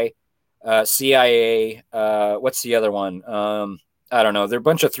 FBI, CIA, what's the other one? I don't know. They're a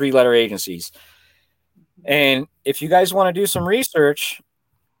bunch of 3-letter agencies. And if you guys want to do some research,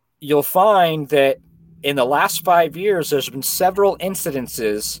 you'll find that in the last 5 years, there's been several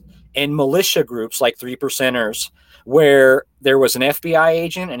incidences in militia groups like 3%ers where there was an FBI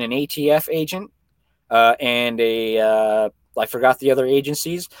agent and an ATF agent and I forgot the other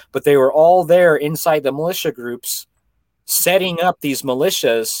agencies, but they were all there inside the militia groups setting up these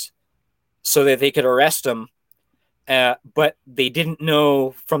militias so that they could arrest them. But they didn't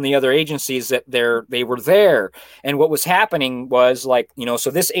know from the other agencies that they were there. And what was happening was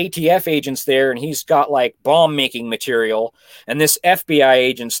so this ATF agent's there and he's got like bomb making material, and this FBI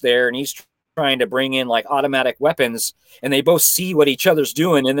agent's there and he's trying to bring in like automatic weapons, and they both see what each other's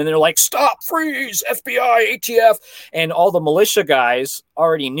doing. And then they're like, stop, freeze, FBI, ATF. And all the militia guys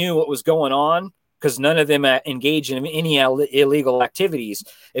already knew what was going on, because none of them engage in any illegal activities.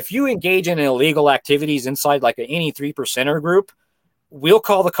 If you engage in illegal activities inside like any 3%er group, we'll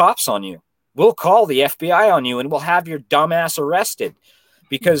call the cops on you. We'll call the FBI on you, and we'll have your dumbass arrested,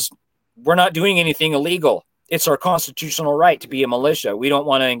 because we're not doing anything illegal. It's our constitutional right to be a militia. We don't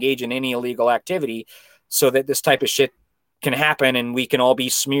want to engage in any illegal activity so that this type of shit can happen and we can all be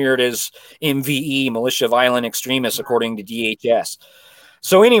smeared as MVE, militia violent extremists, according to DHS.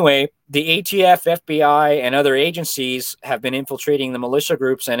 So anyway, the ATF, FBI, and other agencies have been infiltrating the militia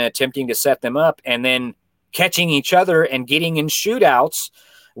groups and attempting to set them up, and then catching each other and getting in shootouts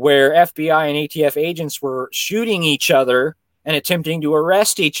where FBI and ATF agents were shooting each other and attempting to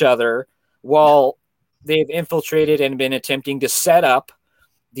arrest each other while they've infiltrated and been attempting to set up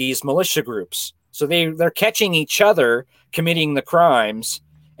these militia groups. So they're catching each other committing the crimes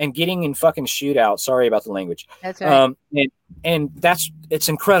and getting in fucking shootouts. Sorry about the language. That's right. And it's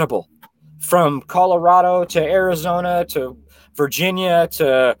incredible. From Colorado to Arizona to Virginia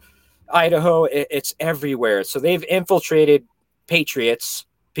to Idaho, it's everywhere. So they've infiltrated patriots,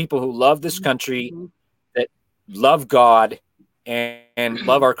 people who love this country, that love God and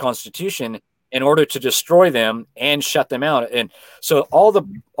love our Constitution, in order to destroy them and shut them out. And so all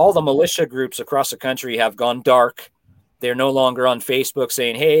the militia groups across the country have gone dark. They're no longer on Facebook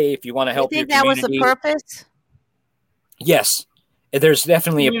saying, hey, if you want to help your community. You think that was the purpose? Yes. There's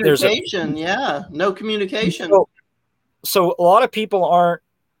definitely communication. No communication. So a lot of people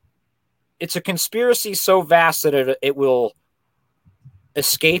it's a conspiracy so vast that it will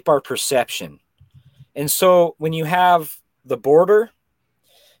escape our perception. And so when you have the border,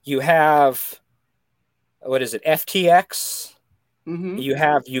 you have, what is it, FTX, you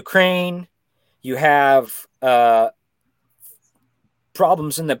have Ukraine, you have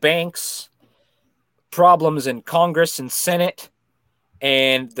problems in the banks, problems in Congress and Senate,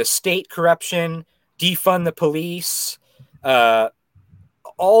 and the state corruption, defund the police,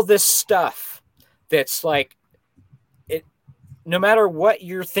 all this stuff that's like, no matter what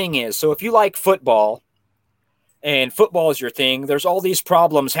your thing is. So if you like football, and football is your thing, there's all these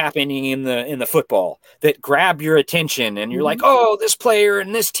problems happening in the football that grab your attention, and you're like, oh, this player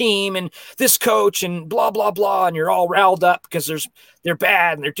and this team and this coach and blah, blah, blah. And you're all riled up because they're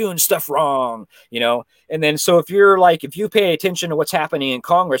bad and they're doing stuff wrong, And then, so if you pay attention to what's happening in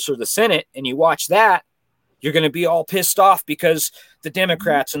Congress or the Senate and you watch that, you're going to be all pissed off because the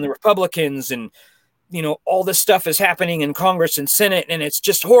Democrats and the Republicans and, all this stuff is happening in Congress and Senate, and it's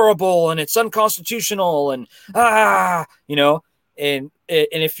just horrible and it's unconstitutional and, and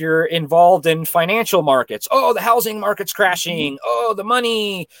if you're involved in financial markets, oh, the housing market's crashing. Oh, the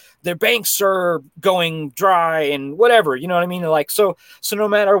money, their banks are going dry and whatever, you know what I mean? Like, so no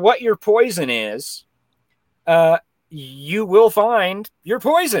matter what your poison is, you will find your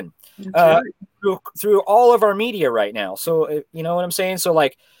poison, through all of our media right now. So, you know what I'm saying? So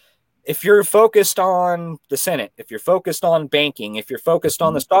like, if you're focused on the Senate, if you're focused on banking, if you're focused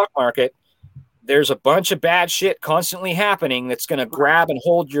on the stock market, there's a bunch of bad shit constantly happening that's going to grab and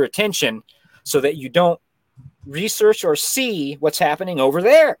hold your attention so that you don't research or see what's happening over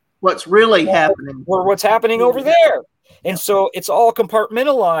there. What's really happening. Or what's happening over there. And so it's all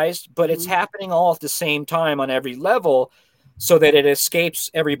compartmentalized, but it's happening all at the same time on every level, so that it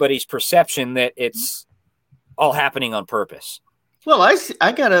escapes everybody's perception that it's all happening on purpose. Well,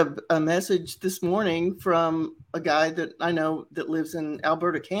 I got a message this morning from a guy that I know that lives in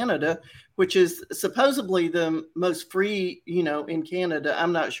Alberta, Canada, which is supposedly the most free, in Canada.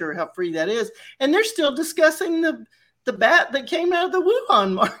 I'm not sure how free that is. And they're still discussing the bat that came out of the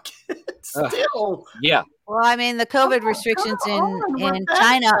Wuhan market. Still. Yeah. Well, I mean, the COVID restrictions in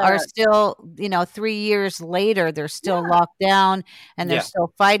China are still, 3 years later, they're still locked down and they're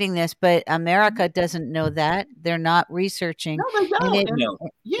still fighting this. But America doesn't know that. They're not researching. No, they don't. And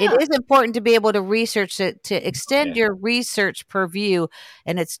it is important to be able to research it, to extend your research purview.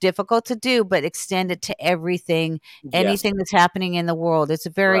 And it's difficult to do, but extend it to everything, anything that's happening in the world. It's a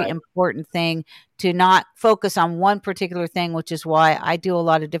very important thing to not focus on one particular thing, which is why I do a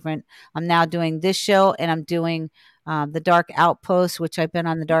lot of different. I'm now doing this show, and I'm doing the Dark Outpost, which I've been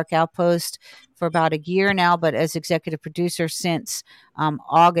on the Dark Outpost for about a year now, but as executive producer since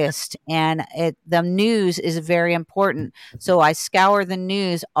August. And the news is very important. So I scour the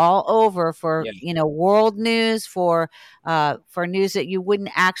news all over for, world news, for news that you wouldn't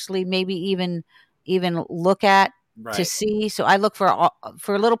actually maybe even look at. To see. So I look for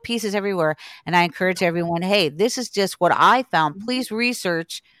little pieces everywhere, and I encourage everyone, hey, this is just what I found. Please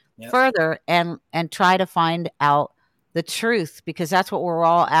research further and try to find out the truth, because that's what we're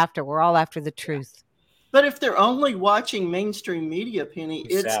all after. We're all after the truth. But if they're only watching mainstream media, Penny,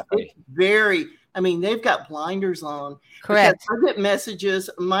 it's very, they've got blinders on. Correct. Because I get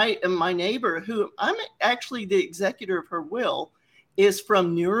messages, my neighbor, who I'm actually the executor of her will, is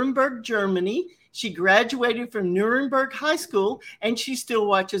from Nuremberg, Germany. She graduated from Nuremberg High School, and she still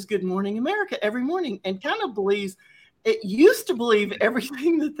watches Good Morning America every morning and kind of used to believe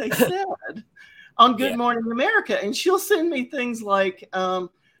everything that they said on Good Morning America. And she'll send me things like,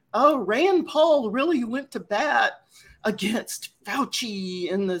 Rand Paul really went to bat against Fauci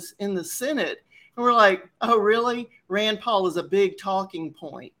in the Senate. And we're like, oh, really? Rand Paul is a big talking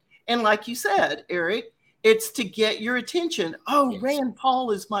point. And like you said, Eric, it's to get your attention. Oh, Rand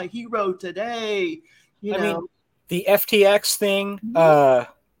Paul is my hero today. I mean, the FTX thing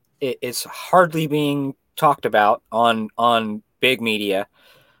is hardly being talked about on big media.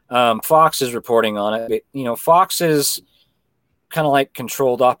 Fox is reporting on it. But, Fox is kind of like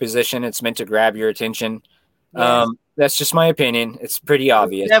controlled opposition. It's meant to grab your attention. Yes. That's just my opinion. It's pretty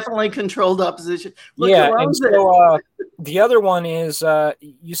obvious. It's definitely controlled opposition. Look, and so the other one is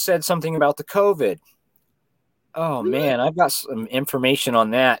you said something about the COVID. Oh, man, I've got some information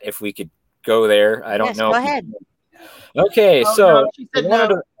on that if we could go there. I don't know. Go ahead. Okay, so. No, she said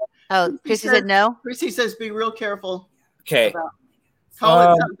no. Chrissy said no? Chrissy says be real careful. Okay.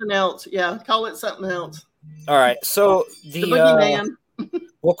 Call it something else. Yeah, call it something else. All right, so the boogeyman.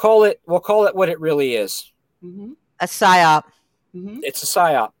 we'll call it what it really is. A psyop. It's a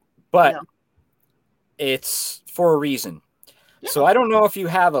psyop, but it's for a reason. So I don't know if you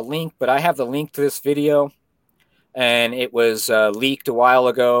have a link, but I have the link to this video. And it was leaked a while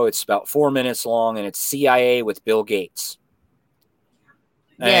ago. It's about 4 minutes long, and it's CIA with Bill Gates.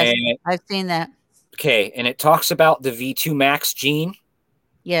 Yes, I've seen that. Okay, and it talks about the V2 Max gene.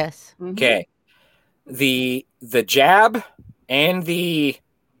 Yes. Okay. The jab and the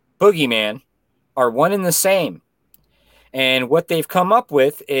boogeyman are one and the same. And what they've come up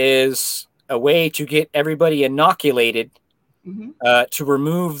with is a way to get everybody inoculated to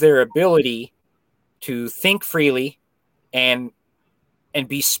remove their ability to think freely and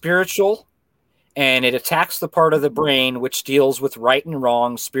be spiritual, and it attacks the part of the brain which deals with right and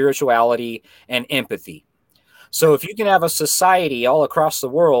wrong, spirituality, and empathy. So if you can have a society all across the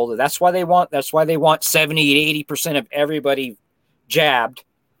world, that's why they want 70 to 80% of everybody jabbed,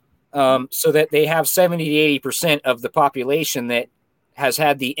 so that they have 70 to 80% of the population that has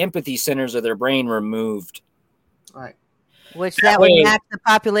had the empathy centers of their brain removed. Right. Which that would match the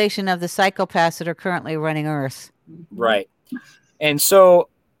population of the psychopaths that are currently running Earth. Right. And so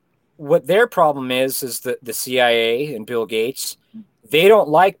what their problem is that the CIA and Bill Gates, they don't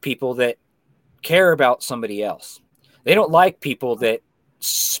like people that care about somebody else. They don't like people that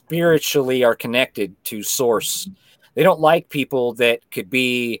spiritually are connected to source. They don't like people that could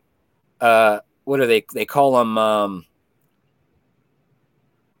be, what do they call them?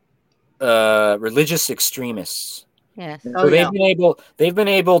 Religious extremists. Yes. So they've been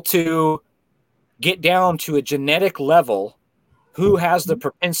able to get down to a genetic level who has the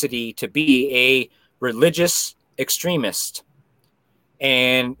propensity to be a religious extremist.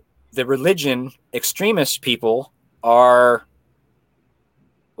 And the religion extremist people are,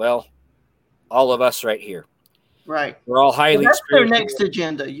 well, all of us right here. Right. We're all highly that's spiritual. Their next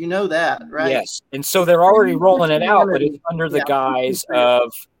agenda. You know that, right? Yes. And so they're already rolling it out, but it's under the guise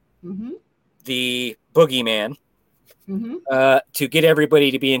of the boogeyman. To get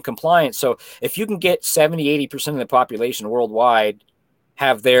everybody to be in compliance. So if you can get 70, 80% of the population worldwide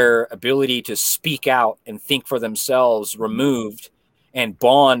have their ability to speak out and think for themselves removed and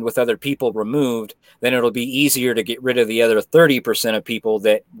bond with other people removed, then it'll be easier to get rid of the other 30% of people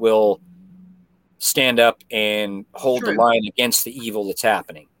that will stand up and hold the line against the evil that's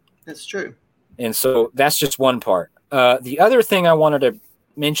happening. That's true. And so that's just one part. The other thing I wanted to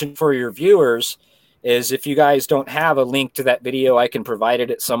mention for your viewers is if you guys don't have a link to that video, I can provide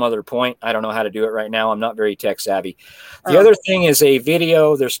it at some other point. I don't know how to do it right now. I'm not very tech savvy. The other thing is a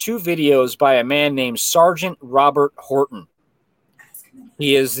video. There's 2 videos by a man named Sergeant Robert Horton.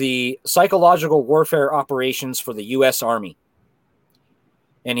 He is the psychological warfare operations for the U.S. Army.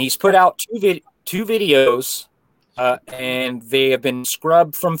 And he's put out 2 videos, and they have been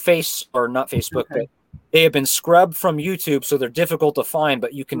scrubbed from Facebook, but they have been scrubbed from YouTube, so they're difficult to find,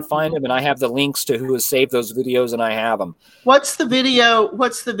 but you can find them, and I have the links to who has saved those videos, and I have them. What's the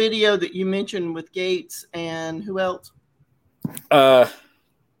video that you mentioned with Gates and who else? Well,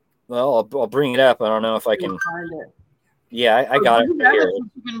 I'll bring it up. I don't know if I can find it. Yeah, I got it here.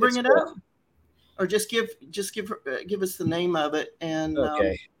 You can bring it up, or just give us the name of it, and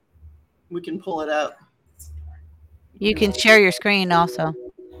we can pull it up. You can share your screen also.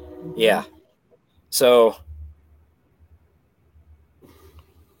 Yeah. So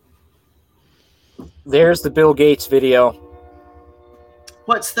there's the Bill Gates video.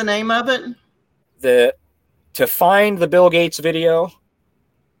 What's the name of it? To find the Bill Gates video,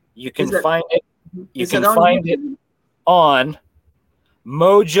 you can find it. You can find it on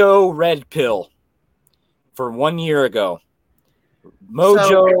Mojo Red Pill for 1 year ago.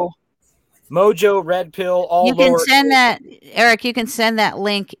 Mojo Red Pill. You can send that, Eric. You can send that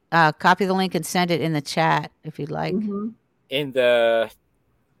link. Copy the link and send it in the chat if you'd like. In the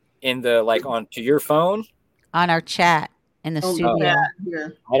like onto your phone. On our chat in the studio.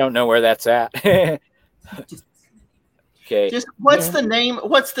 I don't know where that's at. Okay. Just what's the name?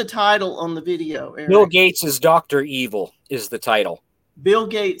 What's the title on the video, Eric? Bill Gates is Dr. Evil is the title. Bill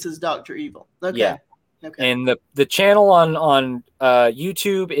Gates is Dr. Evil. Okay. Yeah. Okay. And the channel on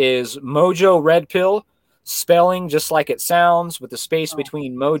YouTube is Mojo Red Pill, spelling just like it sounds, with the space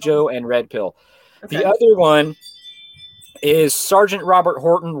between Mojo and Red Pill. Okay. The other one is Sergeant Robert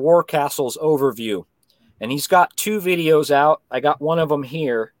Horton War Castles Overview. And he's got 2 videos out. I got one of them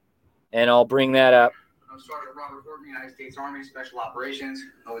here, and I'll bring that up. I'm Sergeant Robert Horton, United States Army Special Operations.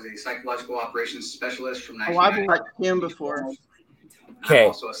 I was a psychological operations specialist from 1990. I've watched him before. Okay. I'm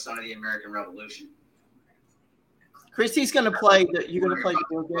also a son of the American Revolution. Christy's going to play you're going to play the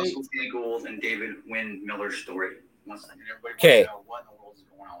Bill Gates. Russell T. Gould and David Wynn Miller's story. Okay.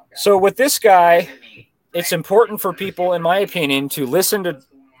 So with this guy, it's important for people, in my opinion, to listen to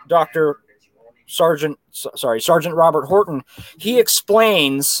Sergeant Robert Horton. He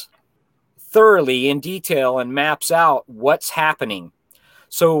explains thoroughly in detail and maps out what's happening.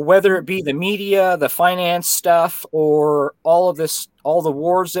 So whether it be the media, the finance stuff, or all of this, all the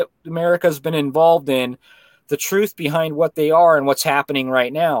wars that America's been involved in, the truth behind what they are and what's happening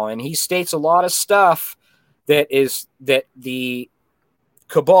right now. And he states a lot of stuff that the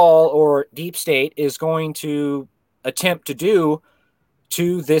cabal or deep state is going to attempt to do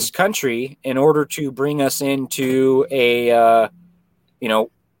to this country in order to bring us into a, you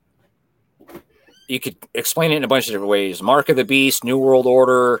could explain it in a bunch of different ways. Mark of the Beast, New World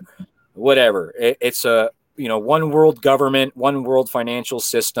Order, whatever. It's a, one world government, one world financial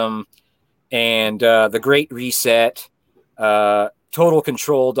system, and the Great Reset, total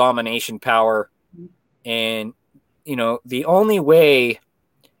control, domination, power. And, the only way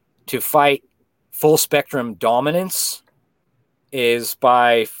to fight full spectrum dominance is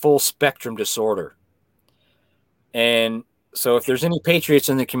by full spectrum disorder. And so if there's any patriots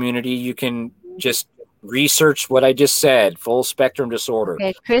in the community, you can just research what I just said, full spectrum disorder.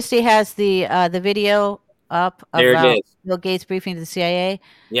 Okay, Christy has the video up about Bill Gates briefing to the CIA.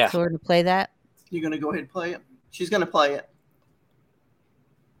 Yeah. So we're going to play that. You're going to go ahead and play it? She's going to play it.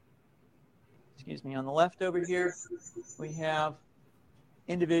 Excuse me. On the left over here, we have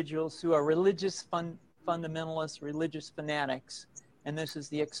individuals who are religious fundamentalists, religious fanatics. And this is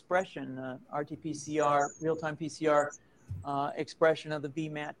the expression, RT-PCR, real-time PCR expression of the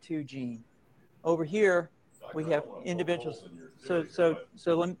VMAT2 gene. Over here, we have individuals. So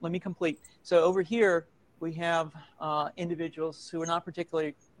let me complete. So over here, we have individuals who are not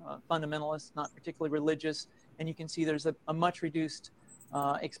particularly fundamentalists, not particularly religious, and you can see there's a much reduced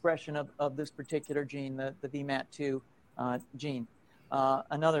expression of this particular gene, the VMAT2 gene.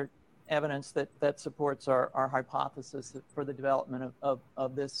 Another evidence that supports our hypothesis for the development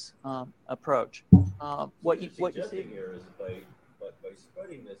of this approach. What you see here is by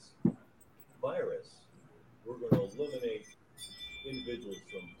spreading this virus, we're going to eliminate individuals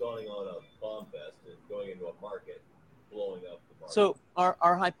from going on a bomb fest and going into a market, blowing up the market. So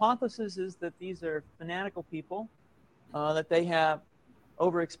our hypothesis is that these are fanatical people, that they have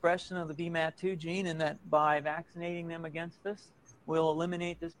overexpression of the VMAT2 gene, and that by vaccinating them against this, we'll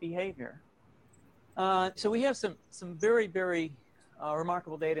eliminate this behavior. So we have some very, very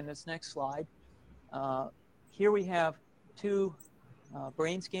remarkable data in this next slide. Here we have two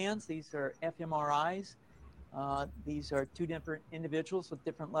brain scans. These are fMRIs. These are two different individuals with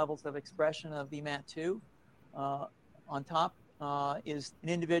different levels of expression of VMAT2. On top is an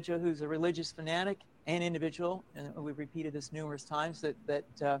individual who's a religious fanatic, an individual, and we've repeated this numerous times,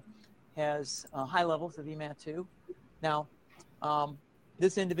 that has high levels of VMAT2. Now,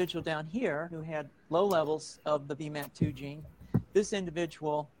 this individual down here who had low levels of the VMAT2 gene, this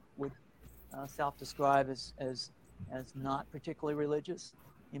individual would self-describe as not particularly religious.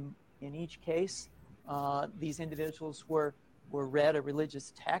 In each case, these individuals were read a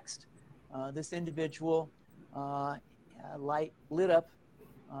religious text. This individual lit up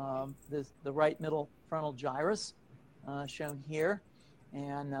the right middle frontal gyrus, shown here,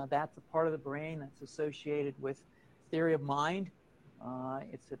 and that's a part of the brain that's associated with theory of mind.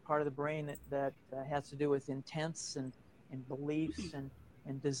 It's a part of the brain that has to do with intents and beliefs and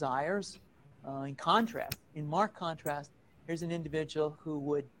desires. In marked contrast, here's an individual who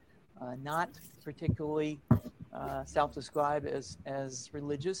would not particularly self-describe as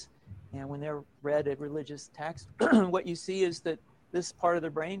religious. And when they're read a religious text, what you see is that this part of the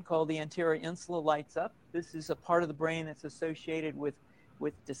brain called the anterior insula lights up. This is a part of the brain that's associated with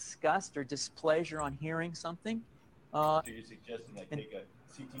disgust or displeasure on hearing something. So you're suggesting I take a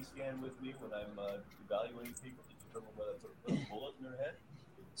CT scan with me when I'm evaluating people to determine whether to put a bullet in their head?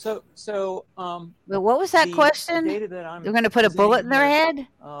 Well, what was that question? Data that I'm You're going to put a bullet in their head?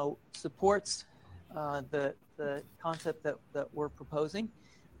 Supports the concept that we're proposing.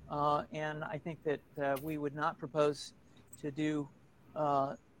 And I think that we would not propose to do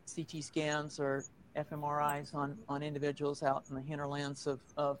CT scans or fMRIs on individuals out in the hinterlands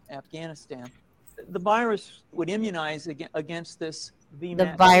of Afghanistan. The virus would immunize against this VMAT2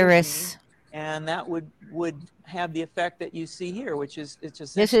 The virus. gene, and that would have the effect that you see here, which is it's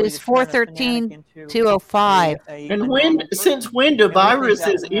just This is 413-205. And since when do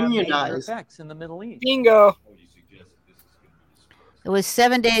viruses immunize? Effects in the Middle East. Bingo. It was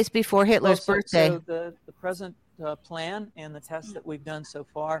 7 days before Hitler's birthday. So the present plan and the tests that we've done so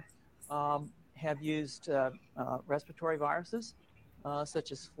far have used respiratory viruses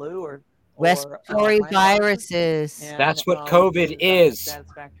such as flu or respiratory viruses. And, that's what COVID is.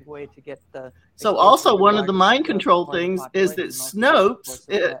 Satisfactory way to get the. So also one of the mind control things is that Snopes,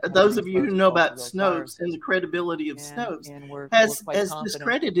 those of you who know about Snopes and the credibility of Snopes, has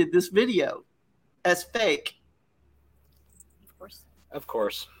discredited this video as fake. Of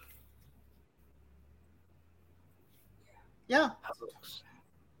course. Yeah.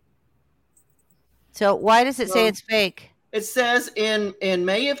 So why does it say it's fake? It says in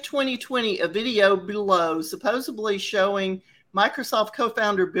May of 2020, a video below supposedly showing Microsoft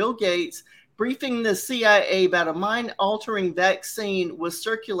co-founder Bill Gates briefing the CIA about a mind-altering vaccine was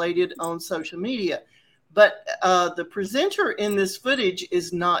circulated on social media. But the presenter in this footage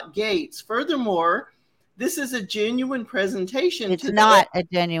is not Gates. Furthermore, this is a genuine presentation. It's not a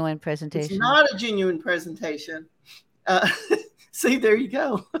genuine presentation. It's not a genuine presentation. See, there you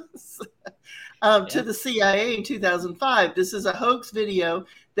go. To the CIA in 2005. This is a hoax video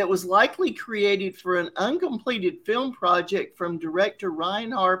that was likely created for an uncompleted film project from director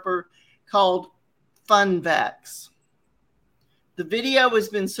Ryan Harper called FunVax. The video has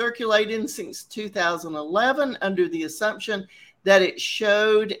been circulating since 2011 under the assumption that it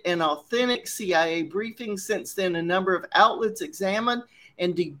showed an authentic CIA briefing. Since then, a number of outlets examined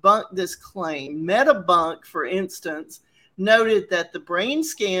and debunked this claim. Metabunk, for instance, noted that the brain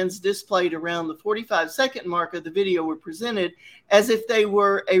scans displayed around the 45-second mark of the video were presented as if they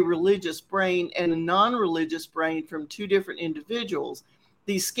were a religious brain and a non-religious brain from two different individuals.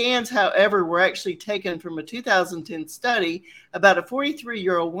 These scans, however, were actually taken from a 2010 study about a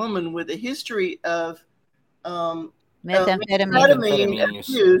 43-year-old woman with a history of methamphetamine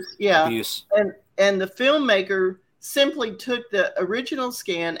abuse. Yeah. Abuse. And the filmmaker simply took the original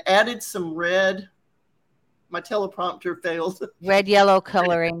scan, added some red. My teleprompter failed. Red, yellow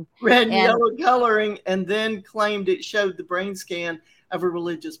coloring. Yellow coloring, and then claimed it showed the brain scan of a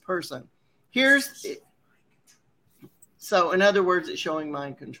religious person. So in other words, it's showing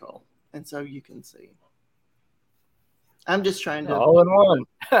mind control. And so you can see. I'm just trying to. All in one.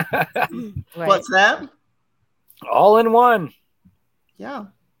 Right. What's that? All in one. Yeah.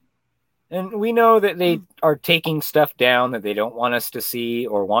 And we know that they are taking stuff down that they don't want us to see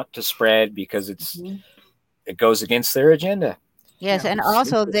or want to spread because it goes against their agenda. Yes, Yeah. and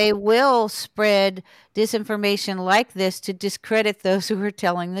also they will spread disinformation like this to discredit those who are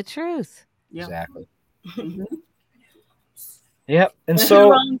telling the truth. Yeah. Exactly. Mhm. Yep. And who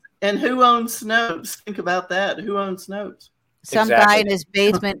so, owns Snopes? Think about that. Who owns Snopes? Some guy exactly. in his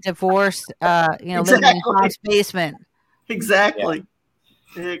basement, divorced, living in Exactly. his mom's basement. Exactly.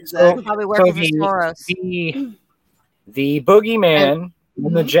 So, Exactly. Probably so working for Soros. the boogeyman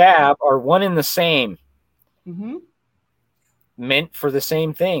and the Mhm. jab are one and the same, Mhm. meant for the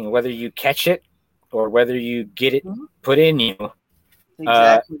same thing, whether you catch it or whether you get it Mhm. put in you.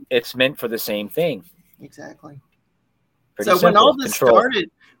 Exactly. It's meant for the same thing. Exactly. Pretty So simple. when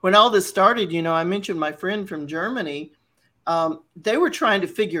all this started, I mentioned my friend from Germany. They were trying to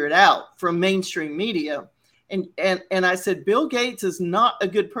figure it out from mainstream media, and I said, Bill Gates is not a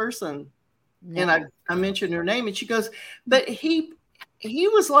good person. No. And I mentioned her name, and she goes, but he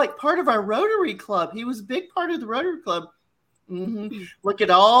was like part of our Rotary Club. He was a big part of the Rotary Club. Look at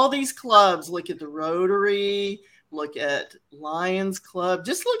all these clubs. Look at the Rotary. Look at Lions Club.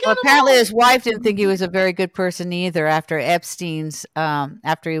 Just look Well, at them apparently all. his wife didn't think he was a very good person either after Epstein's,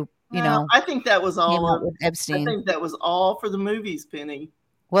 after he, I think that was came all out with Epstein. I think that was all for the movies, Penny.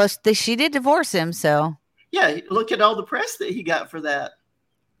 Well, she did divorce him, so. Yeah, look at all the press that he got for that.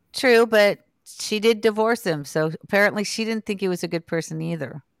 True, but she did divorce him, so apparently she didn't think he was a good person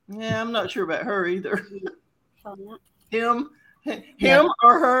either. Yeah, I'm not sure about her either. Him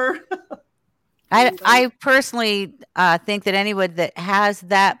or her. I personally think that anyone that has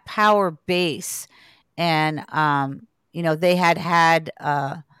that power base, and they had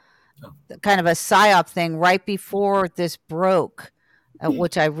kind of a psyop thing right before this broke,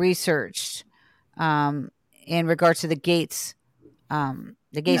 which I researched in regards to the Gates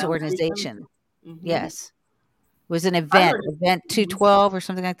organization. Mm-hmm. Yes, it was an event 212 or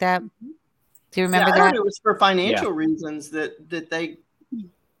something like that. Do you remember I that? heard it was for financial reasons that they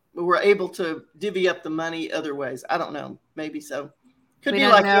were able to divvy up the money other ways. I don't know. Maybe so. Could be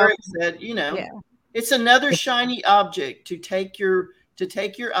like Erick said, it's another shiny object to take your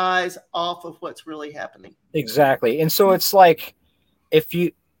eyes off of what's really happening. Exactly. And so it's like,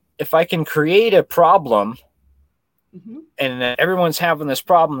 if I can create a problem and everyone's having this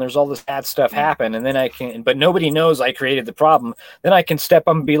problem, there's all this bad stuff happen, and then but nobody knows I created the problem, then I can step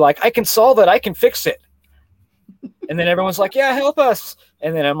up and be like, I can solve it, I can fix it. And then everyone's like, yeah, help us.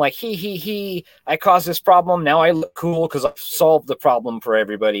 And then I'm like, I caused this problem. Now I look cool because I've solved the problem for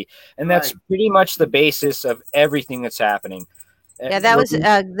everybody. And that's pretty much the basis of everything that's happening. Yeah,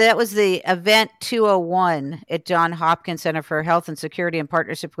 that was the event 201 at Johns Hopkins Center for Health and Security in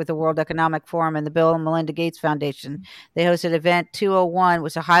partnership with the World Economic Forum and the Bill and Melinda Gates Foundation. They hosted event 201,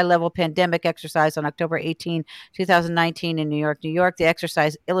 which was a high-level pandemic exercise on October 18, 2019 in New York. New York, the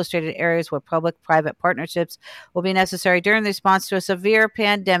exercise illustrated areas where public-private partnerships will be necessary during the response to a severe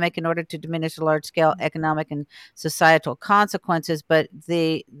pandemic in order to diminish the large-scale economic and societal consequences. But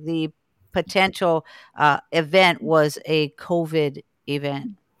the potential event was a COVID event.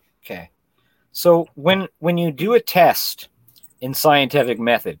 Okay. So when you do a test in scientific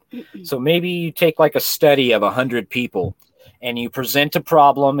method, so maybe you take like a study of 100 people and you present a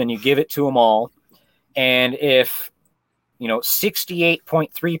problem and you give it to them all. And if,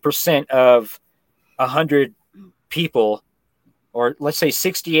 68.3% of 100 people, or let's say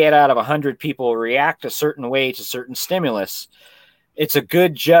 68 out of 100 people react a certain way to certain stimulus, it's a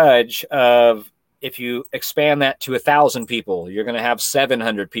good judge of, if you expand that to 1,000 people, you're going to have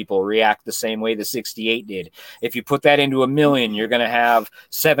 700 people react the same way the 68 did. If you put that into 1 million, you're going to have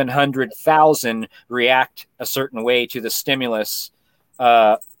 700,000 react a certain way to the stimulus,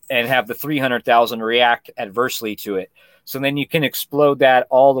 and have the 300,000 react adversely to it. So then you can explode that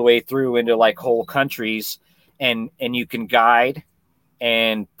all the way through into like whole countries, and you can guide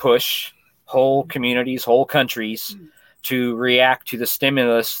and push whole communities, whole countries to react to the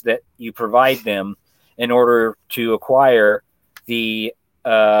stimulus that you provide them in order to acquire the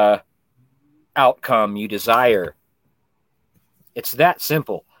outcome you desire. It's that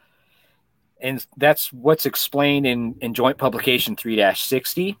simple. And that's what's explained in Joint Publication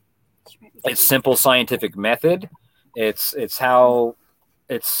 3-60. It's simple scientific method. It's how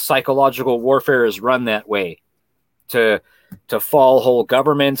psychological warfare is run that way, to fall whole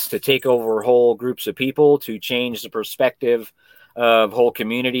governments, to take over whole groups of people, to change the perspective of whole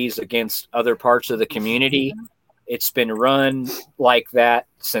communities against other parts of the community. It's been run like that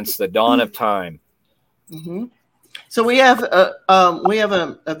since the dawn of time. Mm-hmm. So we have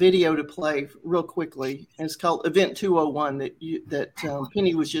a video to play real quickly. It's called Event 201 that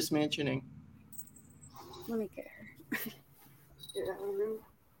Penny was just mentioning. Let me get her.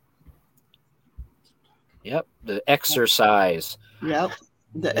 Yep, the exercise. Yep.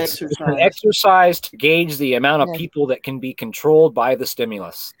 The It's an exercise. exercise to gauge the amount of Yes. people that can be controlled by the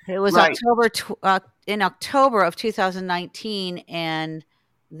stimulus. It was Right. in October of 2019, and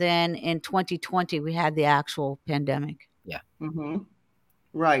then in 2020 we had the actual pandemic. Mm-hmm.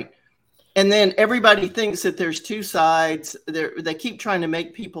 Right. And then everybody thinks that there's two sides. They keep trying to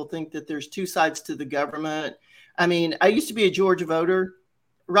make people think that there's two sides to the government. I mean, I used to be a Georgia voter.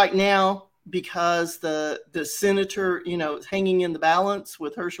 Right now, because the senator, you know, is hanging in the balance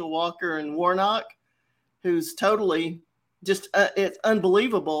with Herschel Walker and Warnock, who's totally just, it's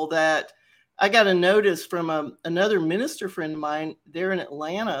unbelievable that I got a notice from another minister friend of mine there in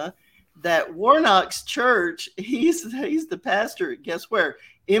Atlanta that Warnock's church, he's the pastor, guess where?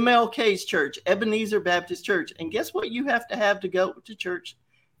 MLK's church, Ebenezer Baptist Church. And guess what you have to go to church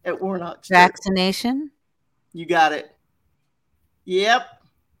at Warnock's church? Vaccination? You got it. Yep.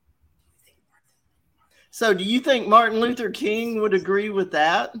 So do you think Martin Luther King would agree with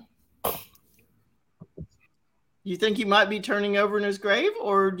that? You think he might be turning over in his grave,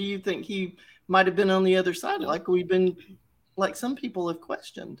 or do you think he might have been on the other side, like some people have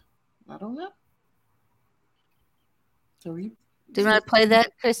questioned? I don't know. So Do you want to play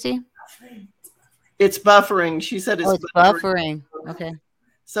that, Christy? It's buffering. She said it's buffering. Okay.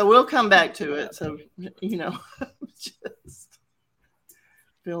 So we'll come back to it. So, you know, just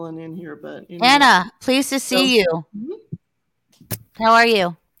filling in here. But anyway. Anna, pleased to see you. How are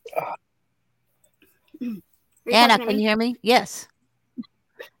you? Anna, can you hear me? Yes.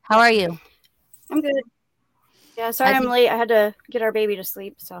 How are you? I'm good. Yeah, sorry I'm late. I had to get our baby to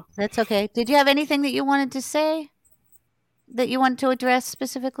sleep, so. That's okay. Did you have anything that you wanted to say? That you wanted to address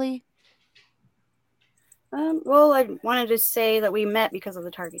specifically? Well, I wanted to say that we met because of the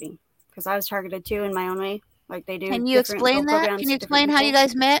targeting. Because I was targeted too in my own way. Like they do. Can you explain that? Can you explain how you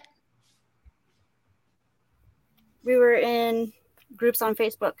guys met? We were in groups on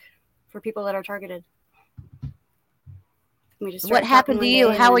Facebook for people that are targeted. What happened to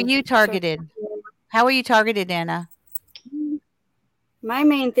you? How were you targeted? How were you targeted, Anna? My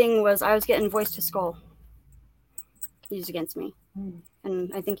main thing was I was getting voice to skull used against me.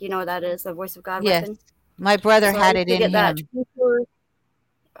 And I think you know what that is, the voice of God weapon. My brother had it in him.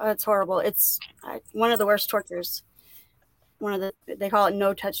 It's horrible. It's one of the worst tortures. They call it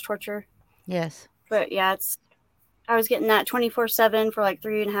no-touch torture. Yes. But yeah, I was getting that 24/7 for like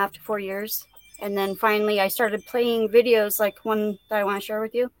 3.5 to 4 years. And then finally I started playing videos like one that I want to share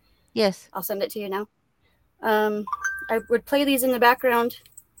with you. Yes. I'll send it to you now. I would play these in the background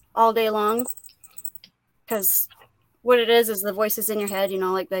all day long because what it is the voices in your head, you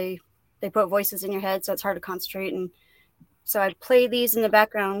know, like they put voices in your head, so it's hard to concentrate. And so I'd play these in the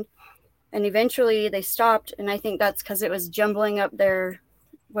background and eventually they stopped. And I think that's because it was jumbling up their,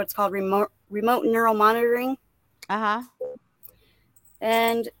 what's called remote neural monitoring. Uh-huh.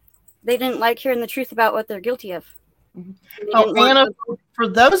 And they didn't like hearing the truth about what they're guilty of. Oh, Anna, for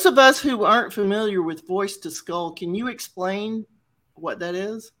those of us who aren't familiar with voice to skull, can you explain what that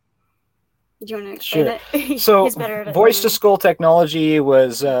is? Do you want to explain it? So voice to skull technology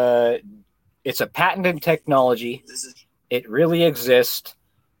was, it's a patented technology. It really exists.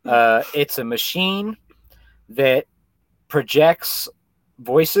 It's a machine that projects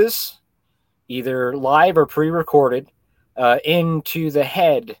voices, either live or pre-recorded, into the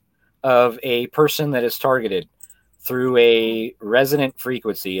head of a person that is targeted through a resonant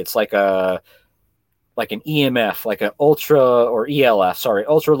frequency. It's like an EMF, like an ultra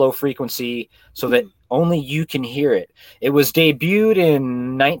low frequency, so that only you can hear it. It was debuted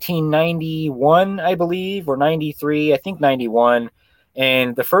in 1991, I believe, or 93, I think 91.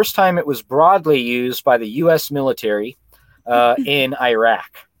 And the first time it was broadly used by the U.S. military in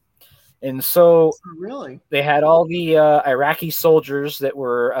Iraq. And so they had all the Iraqi soldiers that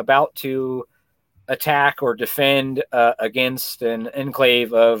were about to attack or defend against an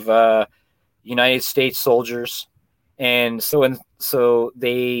enclave of United States soldiers. And so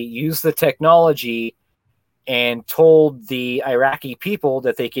they used the technology and told the Iraqi people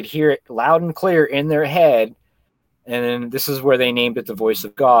that they could hear it loud and clear in their head. And this is where they named it the voice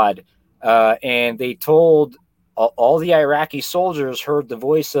of God. And they told all the Iraqi soldiers heard the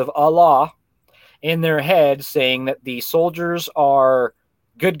voice of Allah in their head saying that the soldiers are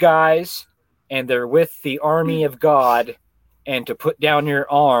good guys and they're with the army of God and to put down your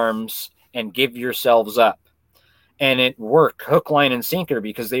arms and give yourselves up. And it worked hook, line, and sinker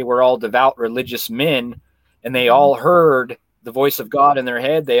because they were all devout religious men and they all heard the voice of God in their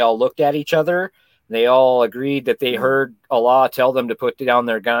head. They all looked at each other. They all agreed that they heard Allah tell them to put down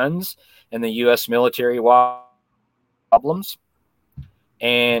their guns, and the U.S. military problems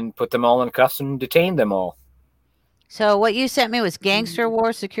and put them all in cuffs and detained them all. So what you sent me was Gangster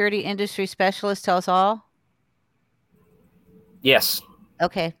War Security Industry Specialist. Tell us all. Yes.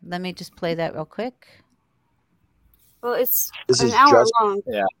 Okay, let me just play that real quick. Well, it's an hour long.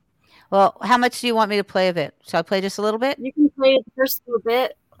 Yeah. Well, how much do you want me to play of it? Shall I play just a little bit? You can play the first little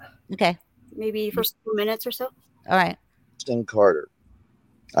bit. Okay. Maybe first 2 minutes or so. All right. Justin Carter.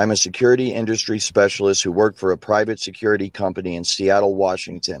 I'm a security industry specialist who worked for a private security company in Seattle,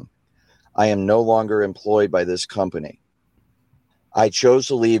 Washington. I am no longer employed by this company. I chose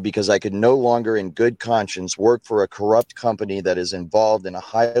to leave because I could no longer in good conscience work for a corrupt company that is involved in a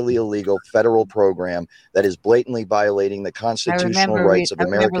highly illegal federal program that is blatantly violating the constitutional rights of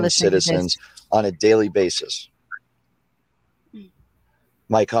American citizens on a daily basis.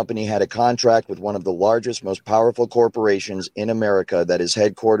 My company had a contract with one of the largest, most powerful corporations in America that is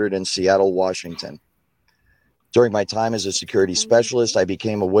headquartered in Seattle, Washington. During my time as a security specialist, I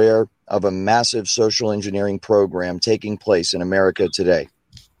became aware of a massive social engineering program taking place in America today.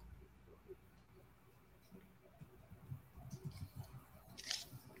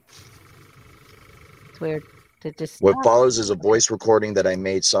 It's weird to just. What follows is a voice recording that I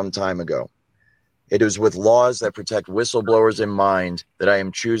made some time ago. It is with laws that protect whistleblowers in mind that I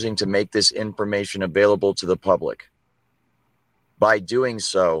am choosing to make this information available to the public. By doing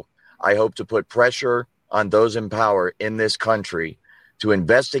so, I hope to put pressure on those in power in this country to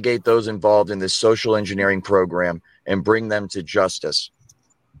investigate those involved in this social engineering program and bring them to justice.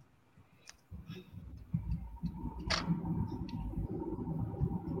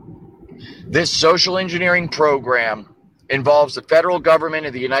 This social engineering program involves the federal government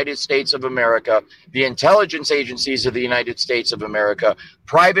of the United States of America, the intelligence agencies of the United States of America,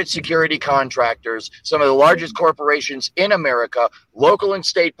 private security contractors, some of the largest corporations in America, local and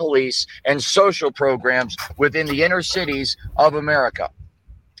state police, and social programs within the inner cities of America.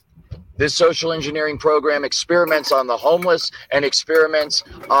 This social engineering program experiments on the homeless and experiments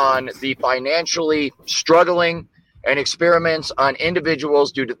on the financially struggling and experiments on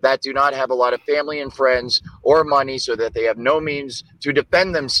individuals that do not have a lot of family and friends or money, so that they have no means to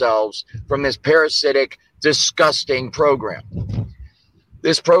defend themselves from this parasitic, disgusting program.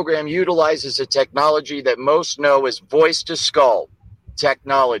 This program utilizes a technology that most know as voice-to-skull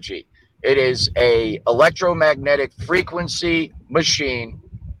technology. It is an electromagnetic frequency machine,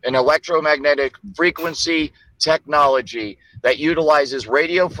 an electromagnetic frequency technology that utilizes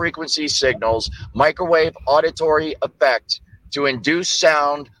radio frequency signals, microwave auditory effect to induce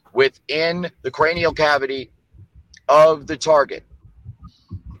sound within the cranial cavity of the target.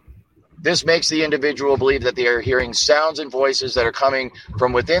 This makes the individual believe that they are hearing sounds and voices that are coming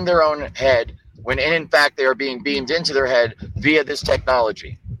from within their own head, when in fact they are being beamed into their head via this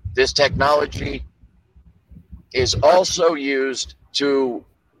technology. This technology is also used to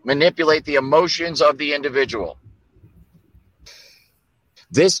manipulate the emotions of the individual.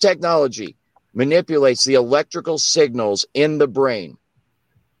 This technology manipulates the electrical signals in the brain,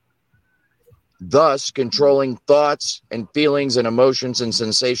 thus controlling thoughts and feelings and emotions and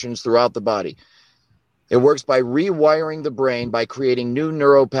sensations throughout the body. It works by rewiring the brain by creating new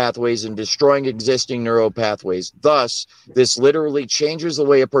neural pathways and destroying existing neural pathways. Thus, this literally changes the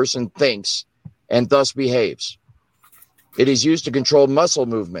way a person thinks and thus behaves. It is used to control muscle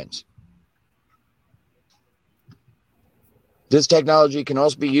movement. This technology can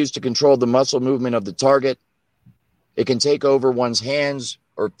also be used to control the muscle movement of the target. It can take over one's hands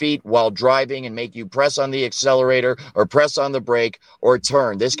or feet while driving and make you press on the accelerator or press on the brake or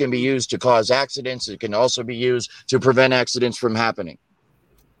turn. This can be used to cause accidents. It can also be used to prevent accidents from happening.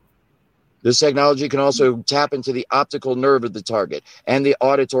 This technology can also tap into the optical nerve of the target and the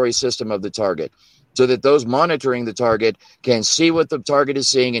auditory system of the target, so that those monitoring the target can see what the target is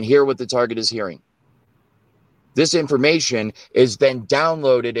seeing and hear what the target is hearing. This information is then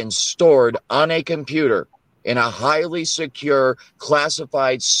downloaded and stored on a computer in a highly secure,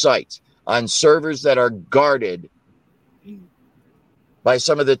 classified site on servers that are guarded by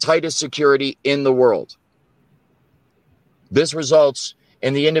some of the tightest security in the world. This results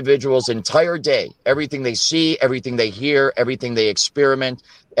in the individual's entire day, everything they see, everything they hear, everything they experiment,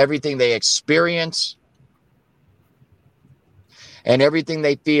 everything they experience, and everything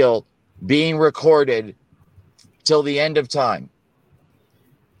they feel being recorded till the end of time.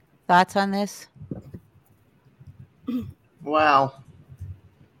 Thoughts on this? Wow.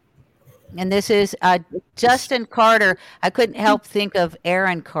 And this is Justin Carter. I couldn't help think of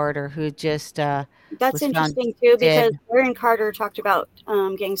Aaron Carter, who just That's was found interesting too, because dead. Aaron Carter talked about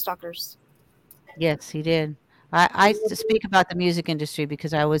gang stalkers. Yes, he did. I speak about the music industry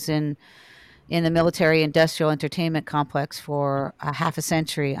because I was in in the military industrial entertainment complex for half a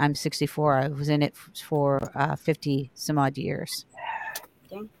century. I'm 64. I was in it for 50 some odd years.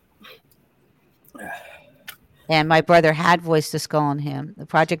 Okay. And my brother had voiced the skull in him. The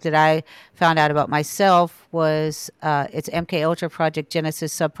project that I found out about myself was it's MK Ultra Project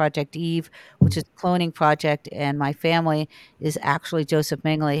Genesis Subproject Eve, which is a cloning project. And my family is actually Joseph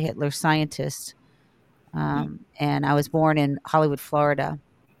Mengele, Hitler's scientist. And I was born in Hollywood, Florida.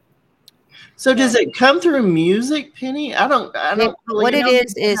 So does it come through music, Penny? I don't really what know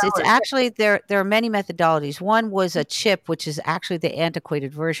it is how it's actually there are many methodologies. One was a chip, which is actually the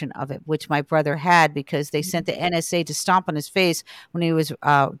antiquated version of it, which my brother had because they sent the NSA to stomp on his face when he was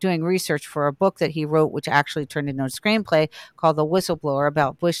doing research for a book that he wrote, which actually turned into a screenplay called The Whistleblower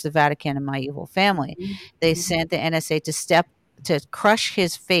about Bush, the Vatican, and My Evil Family. They sent the NSA to crush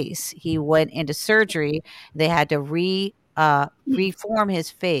his face. He went into surgery. They had to reform his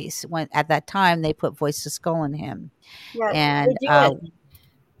face. When at that time they put voice to skull in him. Yeah, And they do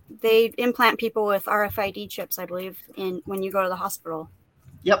it. They implant people with RFID chips, I believe, when you go to the hospital.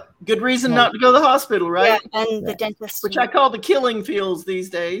 Yep, good reason not to go to the hospital, right? Yeah, and the dentist, which I call the killing fields these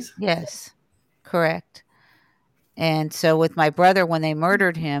days. Yes, correct. And so with my brother, when they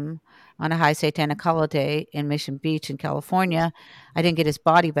murdered him on a high satanic holiday in Mission Beach in California, I didn't get his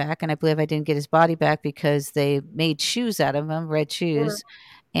body back. And I believe I didn't get his body back because they made shoes out of him, red shoes.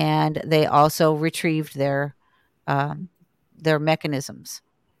 And they also retrieved their mechanisms,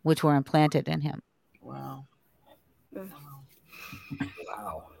 which were implanted in him. Wow.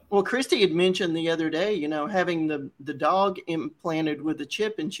 Wow. Well, Christy had mentioned the other day, having the dog implanted with a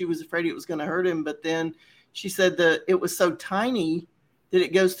chip, and she was afraid it was going to hurt him. But then she said that it was so tiny that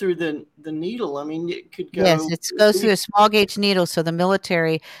it goes through the needle. I mean, it could go. Yes, it goes through a small gauge needle. So the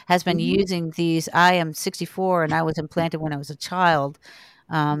military has been using these. I am 64 and I was implanted when I was a child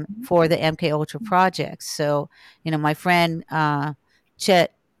for the MK Ultra project. So, my friend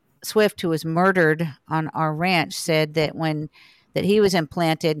Chet Swift, who was murdered on our ranch, said that that he was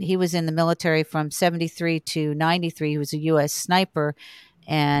implanted, he was in the military from 73 to 93. He was a U.S. sniper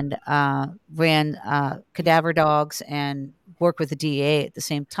and ran cadaver dogs and worked with the DEA at the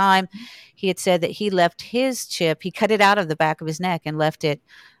same time. He had said that he left his chip, he cut it out of the back of his neck and left it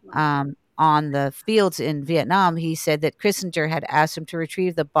on the fields in Vietnam. He said that Kissinger had asked him to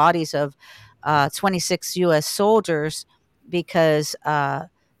retrieve the bodies of 26 U.S. soldiers because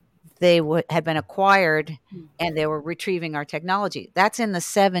they had been acquired and they were retrieving our technology. That's in the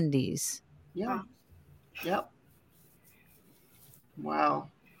 70s. Yeah. Yep. Wow.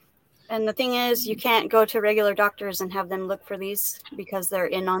 And the thing is, you can't go to regular doctors and have them look for these because they're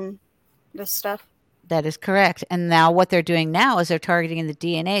in on this stuff. That is correct. And now what they're doing now is they're targeting the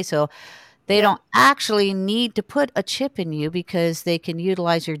DNA. So they don't actually need to put a chip in you because they can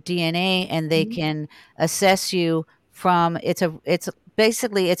utilize your DNA and they can assess you from it's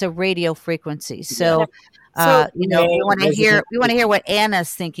basically a radio frequency. So we want to hear what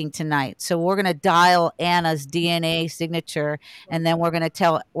Anna's thinking tonight. So we're going to dial Anna's DNA signature, and then we're going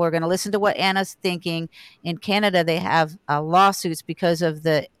to listen to what Anna's thinking. In Canada, they have lawsuits because of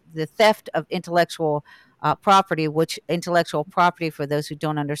the theft of intellectual property, which intellectual property, for those who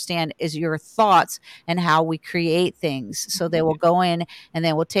don't understand, is your thoughts and how we create things. So they will go in and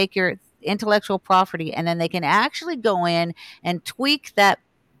they will take your intellectual property, and then they can actually go in and tweak that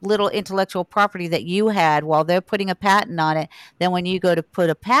little intellectual property that you had while they're putting a patent on it. Then when you go to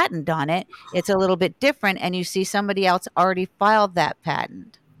put a patent on it, it's a little bit different, and you see somebody else already filed that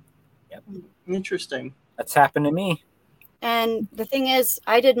patent. Yep. Interesting. That's happened to me. And the thing is,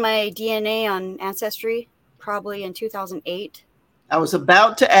 I did my DNA on Ancestry probably in 2008. I was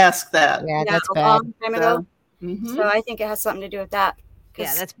about to ask that. Yeah, that's a bad. long time ago. So I think it has something to do with that.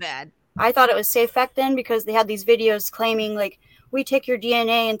 Yeah, that's bad. I thought it was safe back then because they had these videos claiming, like, we take your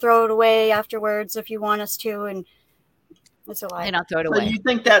DNA and throw it away afterwards if you want us to, and it's a lie. They don't throw it So away. you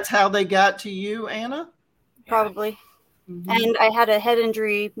think that's how they got to you, Anna? Probably. And I had a head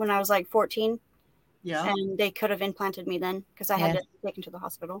injury when I was like 14. Yeah. And they could have implanted me then because I had to be taken to the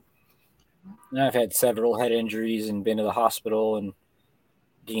hospital. I've had several head injuries and been to the hospital and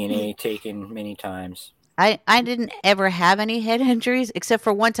DNA taken many times. I didn't ever have any head injuries except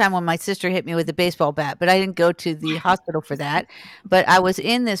for one time when my sister hit me with a baseball bat, but I didn't go to the hospital for that. But I was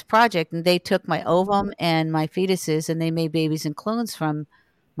in this project and they took my ovum and my fetuses and they made babies and clones from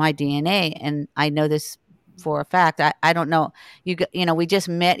my DNA. And I know this for a fact. I don't know. We just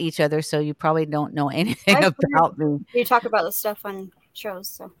met each other, so you probably don't know anything about me. You talk about this stuff on shows,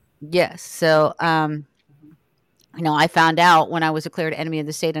 so. Yes. So, I found out when I was declared enemy of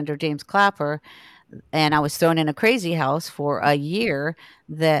the state under James Clapper and I was thrown in a crazy house for a year.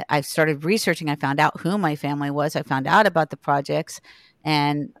 That I started researching. I found out who my family was. I found out about the projects,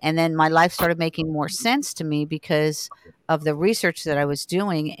 and then my life started making more sense to me because of the research that I was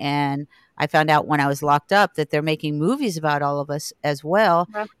doing. And I found out when I was locked up that they're making movies about all of us as well.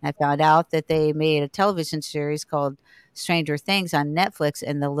 Yeah. I found out that they made a television series called Stranger Things on Netflix,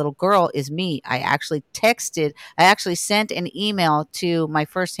 and the little girl is me. I actually sent an email to my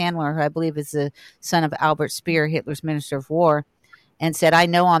first handler, who I believe is the son of Albert Speer, Hitler's Minister of War, and said, I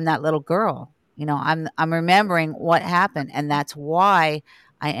know I'm that little girl. I'm remembering what happened. And that's why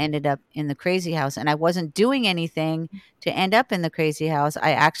I ended up in the crazy house. And I wasn't doing anything to end up in the crazy house.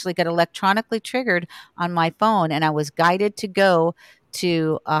 I actually got electronically triggered on my phone, and I was guided to go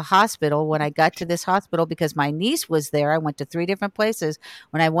to a hospital. When I got to this hospital, because my niece was there, I went to 3 different places.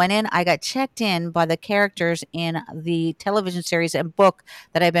 When I went in, I got checked in by the characters in the television series and book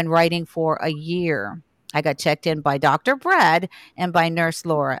that I've been writing for a year. I got checked in by Dr. Brad and by Nurse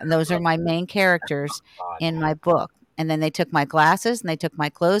Laura, and those are my main characters in my book. And then they took my glasses and they took my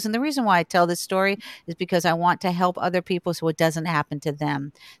clothes. And the reason why I tell this story is because I want to help other people so it doesn't happen to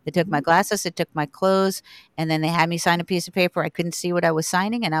them. They took my glasses, they took my clothes, and then they had me sign a piece of paper. I couldn't see what I was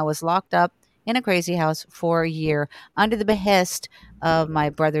signing, and I was locked up in a crazy house for a year under the behest of my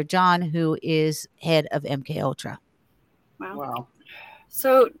brother John, who is head of MK Ultra. Wow.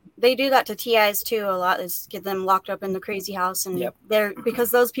 So they do that to TIs too a lot, is get them locked up in the crazy house, and they're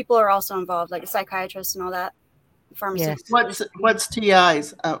because those people are also involved, like psychiatrists and all that. Pharmacists. Yes. What's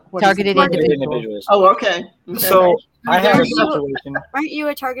TIs? Targeted individuals. Oh, okay. So I had a situation. Aren't you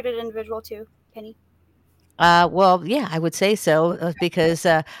a targeted individual too, Penny? Well, yeah, I would say so, because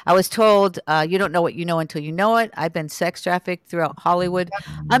I was told, you don't know what you know until you know it. I've been sex trafficked throughout Hollywood.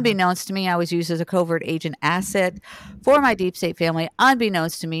 Unbeknownst to me, I was used as a covert agent asset for my deep state family,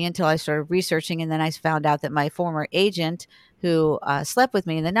 unbeknownst to me, until I started researching. And then I found out that my former agent who slept with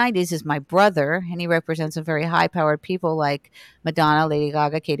me in the 90s is my brother, and he represents some very high-powered people like Madonna, Lady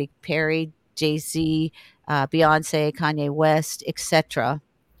Gaga, Katy Perry, Jay-Z, Beyonce, Kanye West, etc.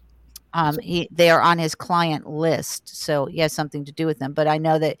 They are on his client list, so he has something to do with them. But I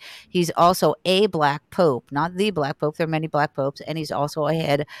know that he's also a black pope, not the black pope. There are many black popes, and he's also a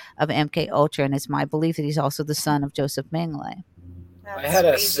head of MK Ultra. And it's my belief that he's also the son of Joseph Mengele. I had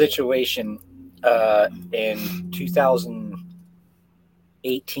a situation in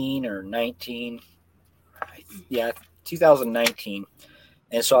 2018 or 19, 2019.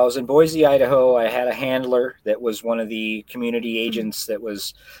 And so I was in Boise, Idaho. I had a handler that was one of the community agents that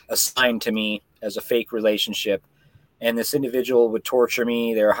was assigned to me as a fake relationship. And this individual would torture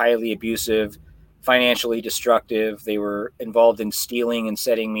me. They were highly abusive, financially destructive. They were involved in stealing and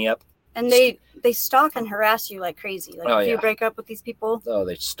setting me up. And they stalk and harass you like crazy. Like if you break up with these people,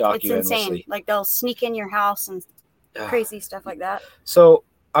 they stalk you endlessly. It's insane. Like they'll sneak in your house and crazy stuff like that. So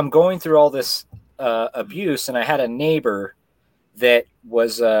I'm going through all this abuse, and I had a neighbor that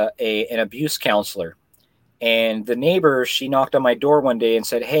was an abuse counselor. And the neighbor, she knocked on my door one day and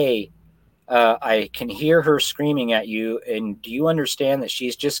said, hey, I can hear her screaming at you. And do you understand that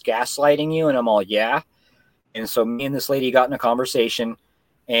she's just gaslighting you? And I'm all, yeah. And so me and this lady got in a conversation,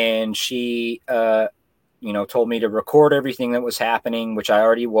 and she, told me to record everything that was happening, which I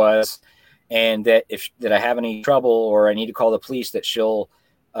already was. And that that I have any trouble or I need to call the police, that she'll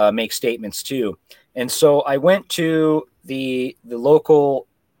make statements too. And so I went to the local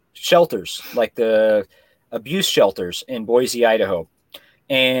shelters, like the abuse shelters in Boise, Idaho.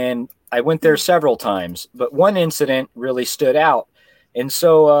 And I went there several times, but one incident really stood out. And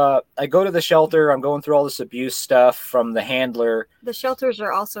so I go to the shelter. I'm going through all this abuse stuff from the handler. The shelters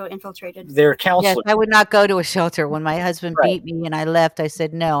are also infiltrated. They're counselors. Yes, I would not go to a shelter. When my husband beat me and I left, I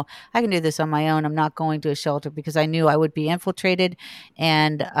said, no, I can do this on my own. I'm not going to a shelter, because I knew I would be infiltrated,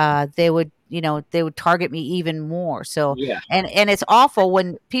 and they would target me even more. So, and it's awful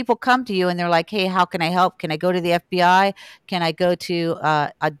when people come to you and they're like, hey, how can I help? Can I go to the FBI? Can I go to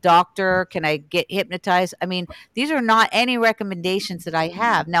a doctor? Can I get hypnotized? I mean, these are not any recommendations that I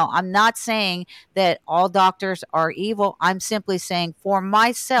have. Now, I'm not saying that all doctors are evil. I'm simply saying for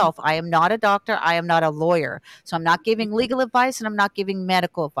myself, I am not a doctor. I am not a lawyer. So I'm not giving legal advice, and I'm not giving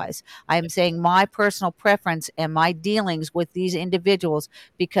medical advice. I am saying my personal preference and my dealings with these individuals,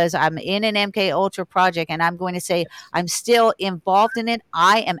 because I'm in an MK Ultra project, and I'm going to say I'm still involved in it.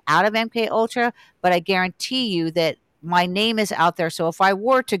 I am out of MK Ultra, but I guarantee you that my name is out there. So if I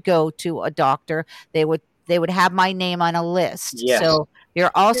were to go to a doctor, they would have my name on a list. Yes. So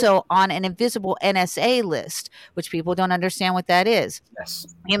you're also on an invisible NSA list, which people don't understand what that is. Yes.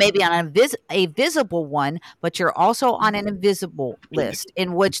 You may be on a visible one, but you're also on an invisible list,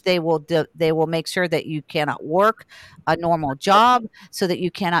 in which they will make sure that you cannot work a normal job, so that you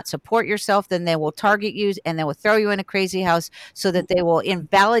cannot support yourself. Then they will target you, and they will throw you in a crazy house, so that they will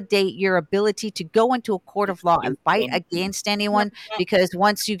invalidate your ability to go into a court of law and fight against anyone. Because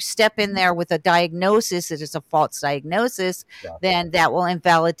once you step in there with a diagnosis that is a false diagnosis, then that will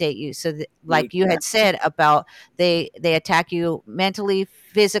invalidate you. So that, like you had said about they attack you mentally,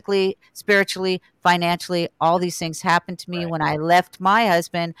 physically, spiritually, financially. All these things happened to me when I left my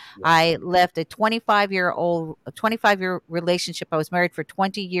husband. I left a 25-year relationship. I was married for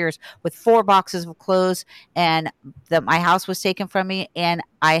 20 years with 4 boxes of clothes, and my house was taken from me. And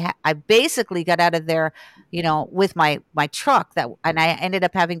I basically got out of there, with my truck, and I ended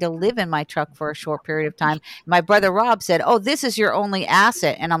up having to live in my truck for a short period of time. My brother Rob said, "Oh, this is your only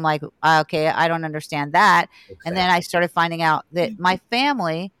asset." And I'm like, okay, I don't understand that. Exactly. And then I started finding out that my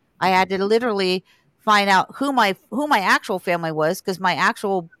family, I had to literally find out who my actual family was, because my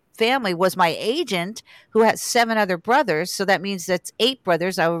actual family was my agent, who has 7 other brothers. So that means that's 8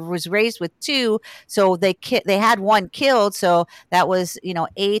 brothers. I was raised with 2. So they had 1 killed. So that was,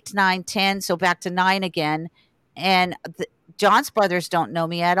 8, 9, 10. So back to 9 again. And John's brothers don't know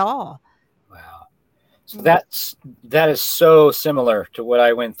me at all. Wow. So that is so similar to what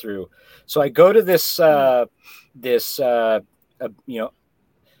I went through. So I go to this,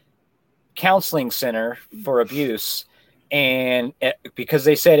 counseling center for abuse. And because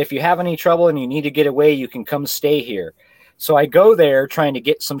they said, if you have any trouble and you need to get away, you can come stay here. So I go there trying to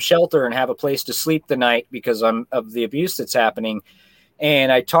get some shelter and have a place to sleep the night because of the abuse that's happening.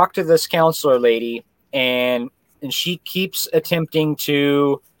 And I talk to this counselor lady, and she keeps attempting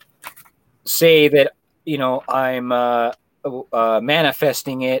to say that, I'm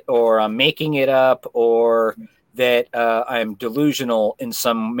manifesting it, or I'm making it up, or that I'm delusional in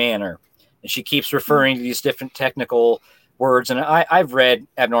some manner. And she keeps referring to these different technical words. And I've read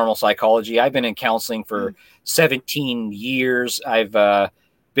abnormal psychology. I've been in counseling for 17 years. I've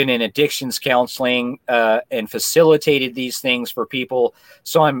been in addictions counseling and facilitated these things for people.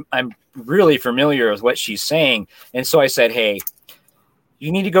 So I'm really familiar with what she's saying. And so I said, hey,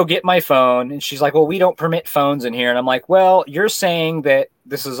 you need to go get my phone. And she's like, well, we don't permit phones in here. And I'm like, well, you're saying that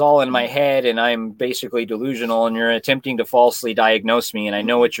this is all in my head and I'm basically delusional, and you're attempting to falsely diagnose me, and I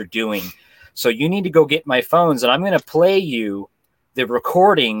know what you're doing. So you need to go get my phones, and I'm going to play you the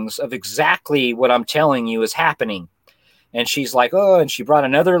recordings of exactly what I'm telling you is happening. And she's like, oh, and she brought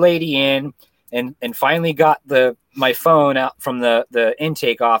another lady in and finally got my phone out from the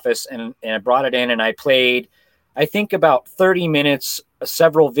intake office, and I brought it in, and I played, I think, about 30 minutes,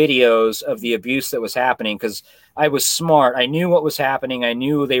 several videos of the abuse that was happening, because I was smart. I knew what was happening. I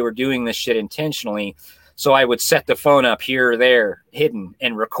knew they were doing this shit intentionally. So I would set the phone up here or there, hidden,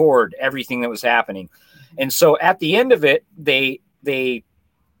 and record everything that was happening. And so at the end of it, they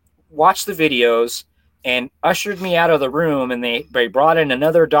watched the videos and ushered me out of the room, and they brought in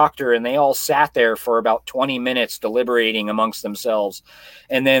another doctor, and they all sat there for about 20 minutes deliberating amongst themselves.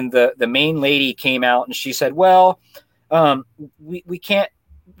 And then the main lady came out, and she said, well, we can't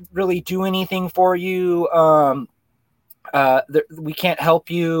really do anything for you. We can't help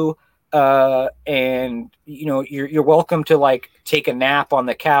you. And you're welcome to like take a nap on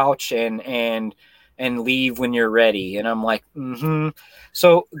the couch and leave when you're ready. And I'm like,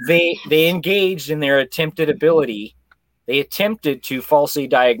 So they engaged in their attempted ability. They attempted to falsely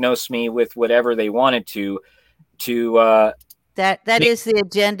diagnose me with whatever they wanted to that is the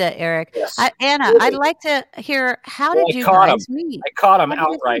agenda, Eric. Yes. Anna, I'd like to hear, how did you guys meet? I caught them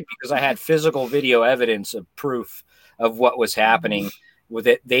outright because I had physical video evidence of proof of what was happening with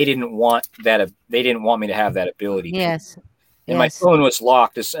it. They didn't want that. They didn't want me to have that ability. Yes. And my phone was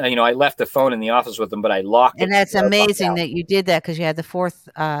locked. I left the phone in the office with them, but I locked it. And that's amazing that you did that, because you had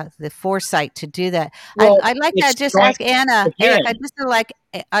the foresight to do that. Well, I'd like to just ask Anna, Eric,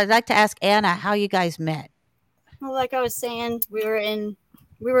 I'd like to ask Anna how you guys met. Well, like I was saying, we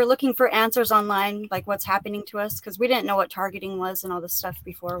were looking for answers online, like what's happening to us, because we didn't know what targeting was and all this stuff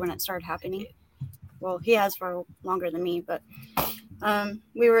before when it started happening. Well, he has for longer than me, but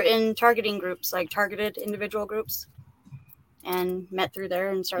we were in targeting groups, like targeted individual groups, and met through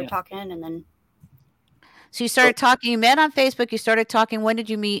there and started talking. And then so you started talking. You met on Facebook. You started talking. When did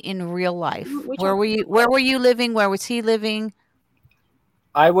you meet in real life? Where were you living? Where was he living?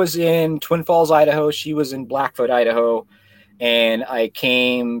 I was in Twin Falls, Idaho. She was in Blackfoot, Idaho. And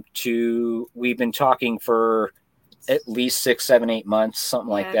we've been talking for at least 6, 7, 8 months, something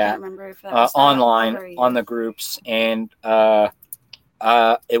like that. I can't remember if that was online on the groups. And it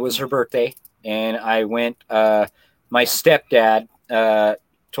was her birthday. And I went, my stepdad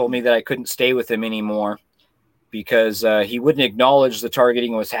told me that I couldn't stay with him anymore because he wouldn't acknowledge the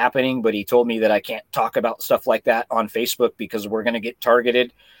targeting was happening, but he told me that I can't talk about stuff like that on Facebook because we're going to get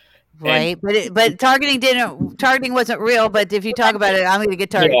targeted. Right, but targeting wasn't real. But if you talk about it, I'm going to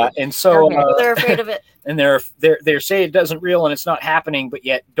get targeted. Yeah, and so they're afraid of it, and they're saying it doesn't real and it's not happening, but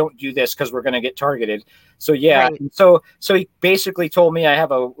yet don't do this because we're going to get targeted. So yeah, Right. so he basically told me I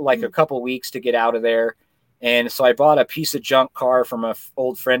have a couple weeks to get out of there, and so I bought a piece of junk car from an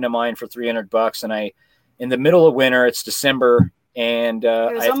old friend of mine for $300, and in the middle of winter, it's December, and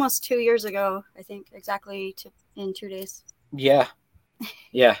it was almost 2 years ago, I think, exactly in 2 days. Yeah,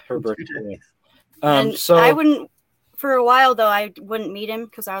 her birthday. And so I wouldn't, for a while though, I wouldn't meet him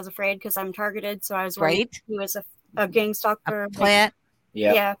because I was afraid because I'm targeted. So I was worried he was a gang stalker. Plant.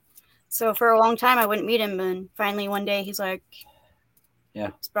 Yeah. So for a long time, I wouldn't meet him. And finally one day he's like,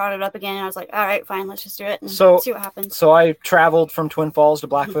 just brought it up again. And I was like, all right, fine, let's just do it and see what happens. So I traveled from Twin Falls to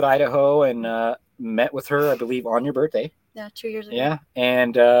Blackfoot, Idaho, and met with her, I believe, on your birthday. Yeah, 2 years ago. Yeah,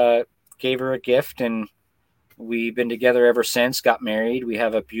 and gave her a gift, and we've been together ever since, got married. We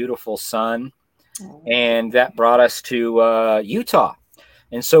have a beautiful son, and that brought us to Utah.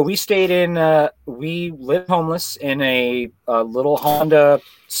 And so we stayed we lived homeless in a little Honda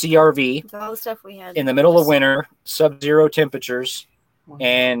CRV. With all the stuff we had. In the middle of winter, sub-zero temperatures,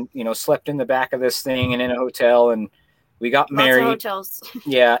 and, slept in the back of this thing and in a hotel, and we got married. Lots of hotels.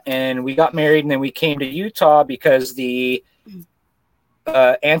 Yeah, and we got married, and then we came to Utah because the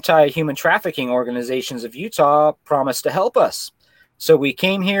anti-human trafficking organizations of Utah promised to help us. So we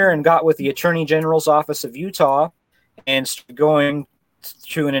came here and got with the Attorney General's Office of Utah and started going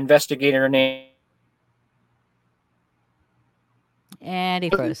to an investigator named... And he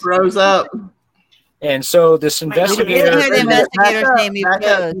froze. Froze up. And so this investigator...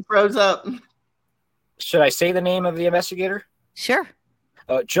 He froze up. Should I say the name of the investigator? Sure.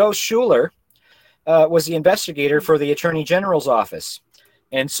 Joe Schuler was the investigator for the Attorney General's office.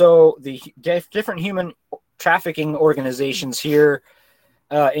 And so the different human trafficking organizations here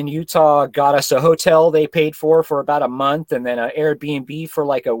in Utah got us a hotel they paid for about a month, and then an Airbnb for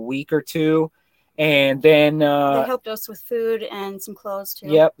like a week or two. And then they helped us with food and some clothes too.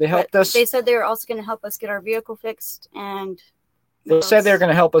 Yep, they helped us. They said they were also going to help us get our vehicle fixed, and they said they were going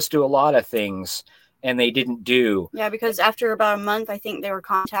to help us do a lot of things, and they didn't do. Yeah, because after about a month, I think they were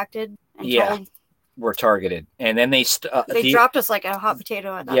contacted and told we're targeted, and then they dropped us like a hot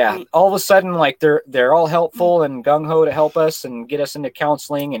potato at that point. All of a sudden, like they're all helpful and gung-ho to help us and get us into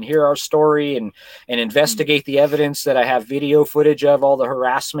counseling and hear our story and investigate the evidence that I have video footage of all the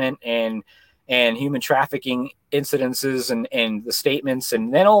harassment and human trafficking incidences and the statements,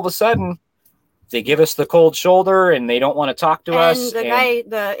 and then all of a sudden they give us the cold shoulder and they don't want to talk to us. And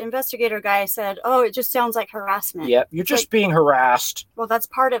the investigator guy said, "Oh, it just sounds like harassment." Yeah, you're just being harassed. Well, that's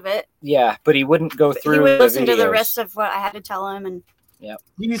part of it. Yeah, but he wouldn't go through. He would listen to the videos. Rest of what I had to tell him, and do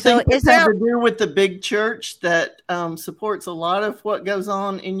you think this has to do with the big church that supports a lot of what goes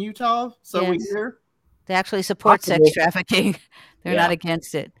on in Utah? So we hear they actually support sex trafficking. They're not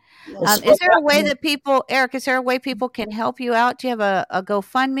against it. Is there a way that people, Eric, is there a way people can help you out? Do you have a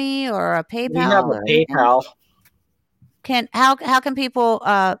GoFundMe or a PayPal? We have a PayPal. How can people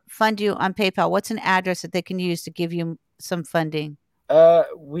fund you on PayPal? What's an address that they can use to give you some funding?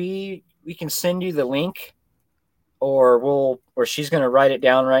 We can send you the link, or she's going to write it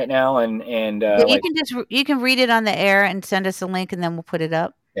down right now, and you can read it on the air and send us a link, and then we'll put it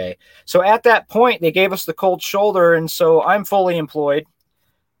up. Okay. So at that point, they gave us the cold shoulder, and so I'm fully employed.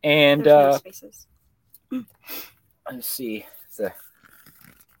 And let's see.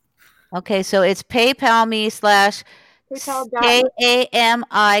 Okay, so it's PayPal me /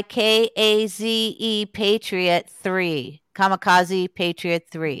 KAMIKAZE Patriot 3 Kamikaze Patriot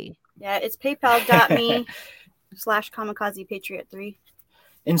 3. Yeah, it's PayPal.me / Kamikaze Patriot 3.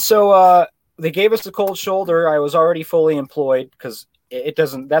 And so they gave us the cold shoulder. I was already fully employed because it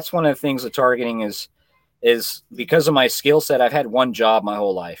doesn't. That's one of the things that targeting is because of my skill set. I've had one job my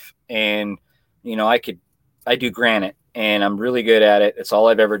whole life, and I do granite, and I'm really good at it. It's all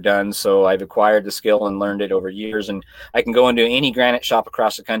I've ever done. So I've acquired the skill and learned it over years, and I can go into any granite shop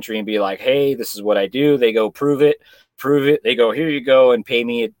across the country and be like, "Hey, this is what I do." They go, prove it. They go, "Here you go," and pay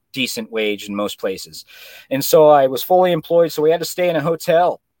me a decent wage in most places. And so I was fully employed. So we had to stay in a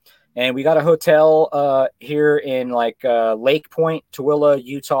hotel, and we got a hotel here in Lake Point, Tooele,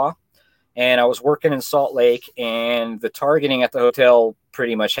 Utah. And I was working in Salt Lake, and the targeting at the hotel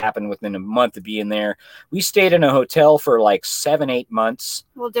pretty much happened within a month of being there. We stayed in a hotel for 7-8 months.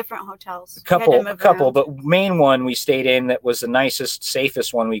 Well, different hotels. A couple, but main one we stayed in that was the nicest,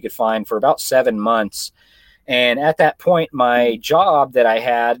 safest one we could find for about 7 months. And at that point, my job that I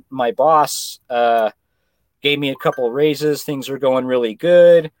had, my boss gave me a couple of raises. Things were going really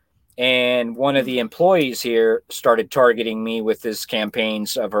good. And one of the employees here started targeting me with his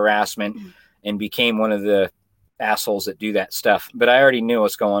campaigns of harassment and became one of the assholes that do that stuff. But I already knew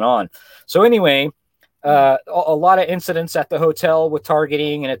what's going on. So anyway, a lot of incidents at the hotel with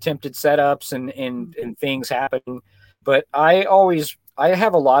targeting and attempted setups and things happening. But I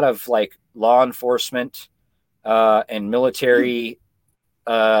have a lot of like law enforcement and military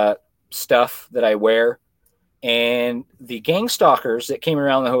stuff that I wear. And the gang stalkers that came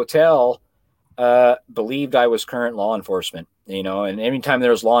around the hotel believed I was current law enforcement, you know, and anytime there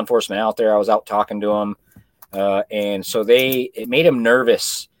was law enforcement out there, I was out talking to them. And so it made them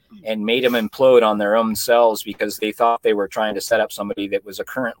nervous and made them implode on their own selves because they thought they were trying to set up somebody that was a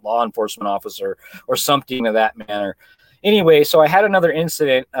current law enforcement officer or something of that manner. Anyway, so I had another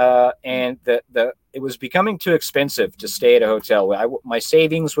incident and it was becoming too expensive to stay at a hotel. My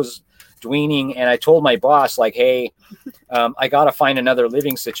savings was dwindling, and I told my boss, like, hey, I got to find another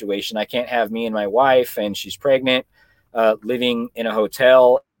living situation. I can't have me and my wife, and she's pregnant, living in a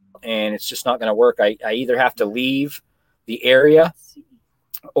hotel, and it's just not going to work. I either have to leave the area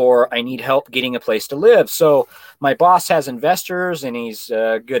or I need help getting a place to live. So my boss has investors, and he's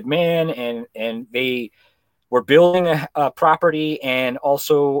a good man, and they were building a property and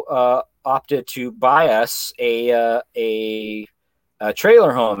also opted to buy us a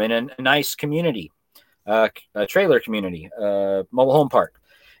trailer home in a nice community, a trailer community, mobile home park.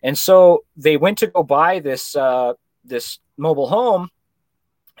 And so they went to go buy this mobile home,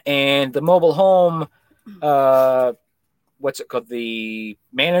 and the mobile home, what's it called? The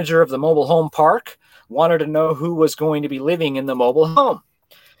manager of the mobile home park wanted to know who was going to be living in the mobile home.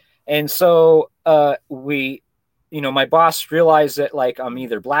 And so my boss realized that, like, I'm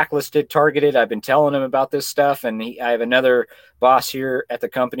either blacklisted, targeted. I've been telling him about this stuff. And I have another boss here at the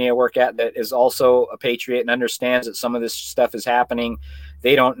company I work at that is also a patriot and understands that some of this stuff is happening.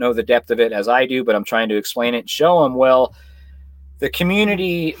 They don't know the depth of it as I do, but I'm trying to explain it and show them, well, the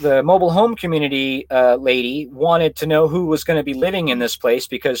community, the mobile home community lady wanted to know who was going to be living in this place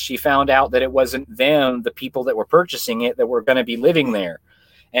because she found out that it wasn't them, the people that were purchasing it, that were going to be living there.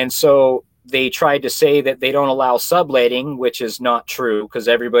 And so they tried to say that they don't allow subletting, which is not true because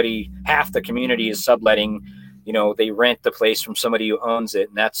half the community is subletting. You know, they rent the place from somebody who owns it,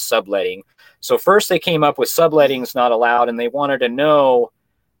 and that's subletting. So first they came up with subletting is not allowed, and they wanted to know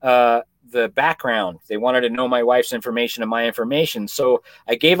the background. They wanted to know my wife's information and my information. So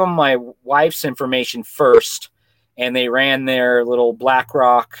I gave them my wife's information first, and they ran their little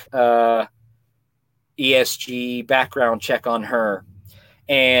BlackRock ESG background check on her.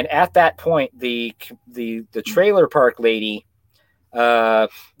 And at that point, the trailer park lady, the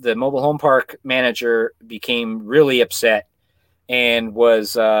mobile home park manager, became really upset and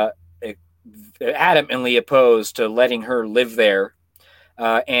was adamantly opposed to letting her live there,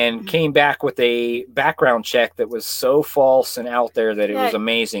 and came back with a background check that was so false and out there that it was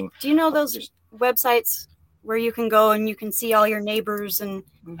amazing. Do you know those websites where you can go and you can see all your neighbors? And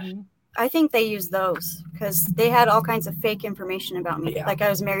I think they use those because they had all kinds of fake information about me. Like I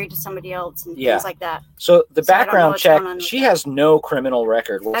was married to somebody else and things like that. So the background check, she has no criminal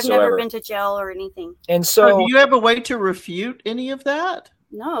record whatsoever. I've never been to jail or anything. And so do you have a way to refute any of that?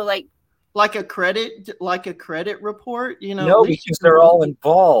 No, like a credit report, you know? No, because they're all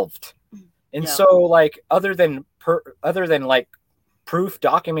involved. And so, like, other than like proof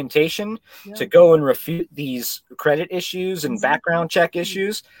documentation to go and refute these credit issues and background check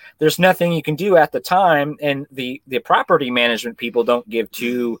issues, there's nothing you can do at the time. And the property management people don't give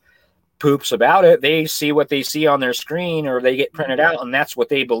two poops about it. They see what they see on their screen, or they get printed out, and that's what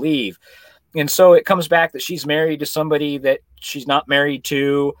they believe. And so it comes back that she's married to somebody that she's not married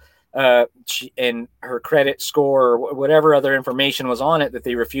to, and her credit score or whatever other information was on it that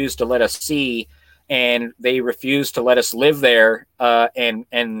they refused to let us see, and they refused to let us live there.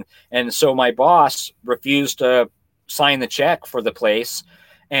 And so my boss refused to sign the check for the place.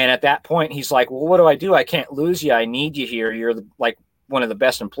 And at that point, he's like, well, what do? I can't lose you. I need you here. You're like one of the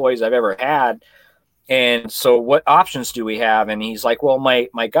best employees I've ever had. And so what options do we have? And he's like, well,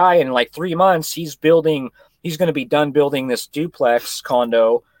 my guy in like 3 months, he's going to be done building this duplex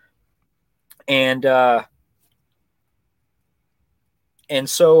condo. And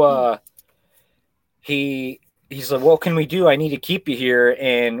so he's like, well, can we do? I need to keep you here.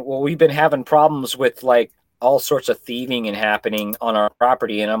 And well, we've been having problems with like all sorts of thieving and happening on our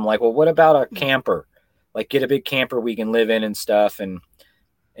property. And I'm like, well, what about a camper? Like, get a big camper we can live in and stuff.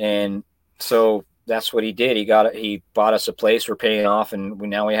 And so that's what he did. He bought us a place we're paying off, and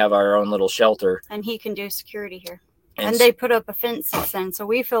now we have our own little shelter. And he can do security here. And they put up a fence since then, so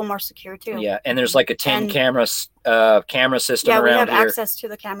we feel more secure too. Yeah, and there's like a 10 camera system around here. Yeah, we have access to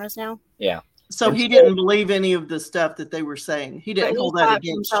the cameras now. Yeah. So he didn't believe any of the stuff that they were saying. He didn't hold that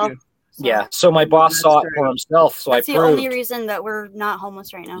against you. So. Yeah. So my boss saw it for himself. So that's the only reason that we're not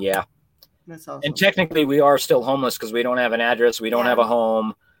homeless right now. Yeah. That's awesome. And technically we are still homeless because we don't have an address. We don't have a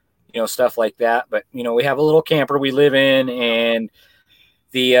home, stuff like that. But, we have a little camper we live in, and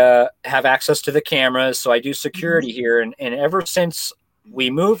have access to the cameras. So I do security here. And ever since we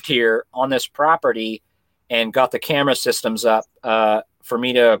moved here on this property and got the camera systems up for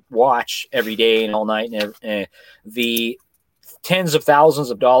me to watch every day and all night, and the tens of thousands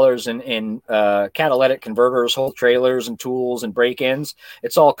of dollars in catalytic converters, whole trailers and tools and break-ins,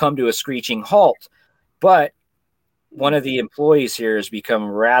 it's all come to a screeching halt. But one of the employees here has become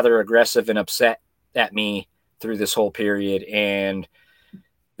rather aggressive and upset at me through this whole period. And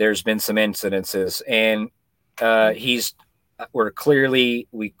there's been some incidences, and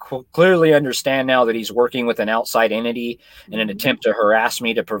we clearly understand now that he's working with an outside entity in an attempt to harass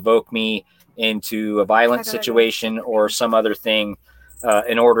me, to provoke me into a violent situation or some other thing,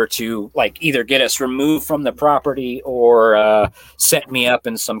 in order to either get us removed from the property or set me up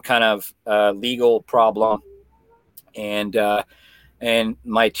in some kind of legal problem. And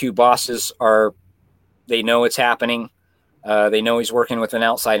my two bosses they know it's happening. They know he's working with an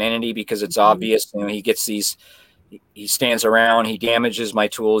outside entity because it's obvious. He gets he stands around, he damages my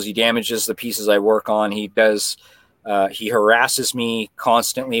tools, he damages the pieces I work on. He harasses me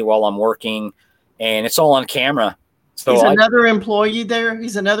constantly while I'm working, and it's all on camera. So he's another employee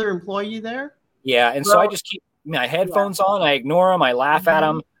there. Yeah. And so I just keep my headphones on. I ignore him. I laugh at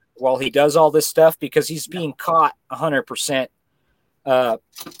him while he does all this stuff because he's being caught 100%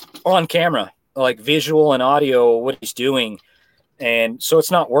 on camera. Like visual and audio, what he's doing. And so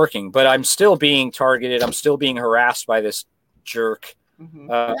it's not working, but I'm still being targeted. I'm still being harassed by this jerk.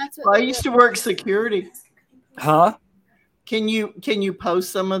 I used to work security. Huh? Can you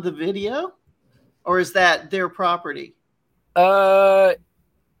post some of the video, or is that their property? I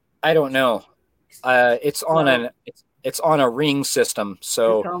don't know. It's on a ring system,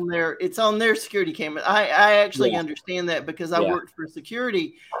 so it's on their security camera. I actually understand that because I worked for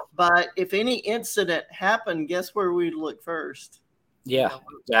security. But if any incident happened, guess where we'd look first? Yeah,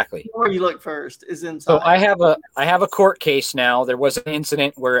 exactly. Where you look first is inside. So I have a court case now. There was an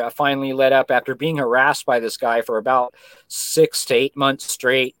incident where I finally let up after being harassed by this guy for about 6 to 8 months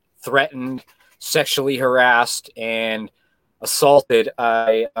straight, threatened, sexually harassed, and assaulted.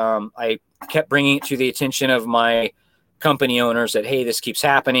 I kept bringing it to the attention of my company owners that, hey, this keeps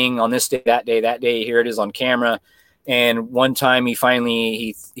happening on this day, that day, here it is on camera. And one time he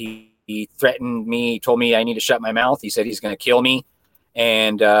finally, he threatened me, told me I need to shut my mouth. He said he's going to kill me.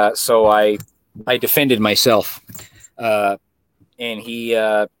 And so I defended myself. And he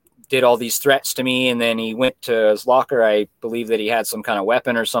did all these threats to me. And then he went to his locker. I believe that he had some kind of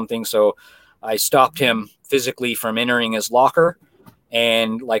weapon or something. So I stopped him physically from entering his locker.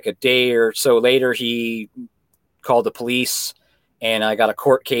 And like a day or so later, he called the police, and I got a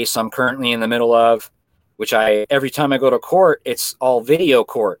court case I'm currently in the middle of, which every time I go to court, it's all video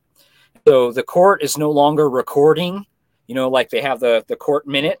court. So the court is no longer recording, like they have the court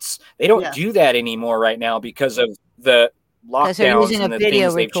minutes. They don't do that anymore right now because of the lockdowns and the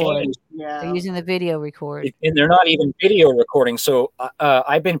things they've changed. Yeah. They're using the video record. And they're not even video recording. So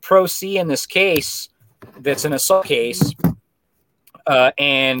I've been pro se in this case that's an assault case,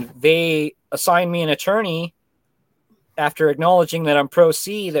 and they assigned me an attorney after acknowledging that I'm pro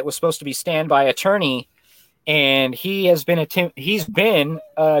se that was supposed to be standby attorney. And he has been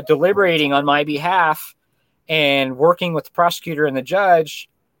deliberating on my behalf and working with the prosecutor and the judge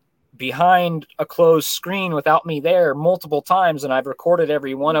behind a closed screen without me there multiple times. And I've recorded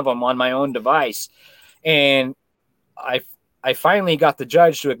every one of them on my own device. And I finally got the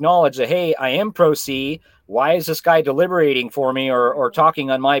judge to acknowledge that, hey, I am pro se. Why is this guy deliberating for me or talking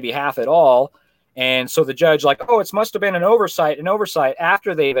on my behalf at all? And so the judge it must have been an oversight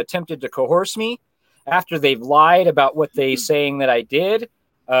after they've attempted to coerce me, after they've lied about what they saying that I did,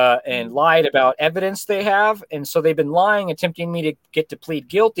 and lied about evidence they have. And so they've been lying, attempting me to get to plead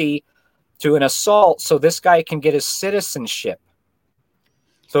guilty to an assault so this guy can get his citizenship.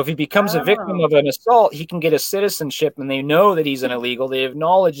 So if he becomes a victim of an assault, he can get a citizenship, and they know that he's an illegal. They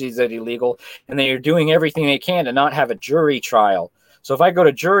acknowledge he's an illegal, and they are doing everything they can to not have a jury trial. So if I go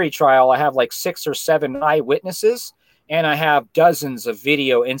to jury trial, I have like 6 or 7 eyewitnesses, And I have dozens of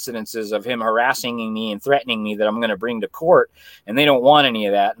video incidences of him harassing me and threatening me that I'm going to bring to court, and they don't want any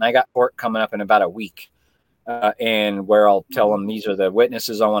of that. And I got court coming up in about a week, and where I'll tell them these are the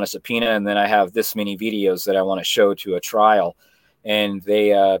witnesses I want to subpoena, and then I have this many videos that I want to show to a trial. And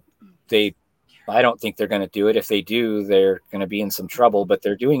I don't think they're going to do it. If they do, they're going to be in some trouble, but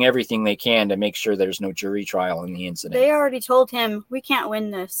they're doing everything they can to make sure there's no jury trial in the incident. They already told him, we can't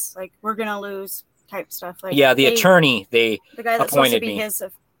win this. Like, we're going to lose type stuff. Like, yeah, the attorney, the guy that's supposed to be his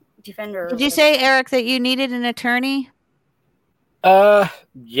defender. Did you say, Eric, that you needed an attorney?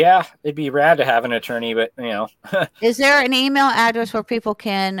 Yeah, it'd be rad to have an attorney, but you know. Is there an email address where people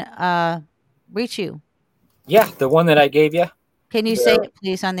can reach you? Yeah, the one that I gave you. Can you say it,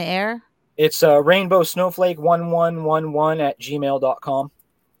 please, on the air? It's rainbowsnowflake1111@gmail.com.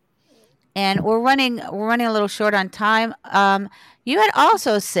 And we're running a little short on time. You had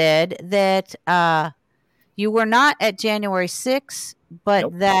also said that you were not at January 6th, but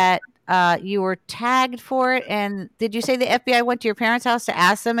nope. that you were tagged for it. And did you say the FBI went to your parents' house to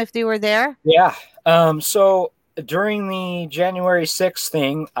ask them if they were there? Yeah. So during the January 6th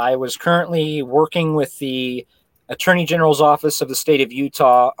thing, I was currently working with the Attorney General's office of the state of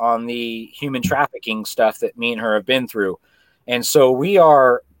Utah on the human trafficking stuff that me and her have been through. And so we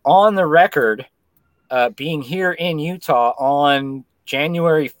are on the record being here in Utah on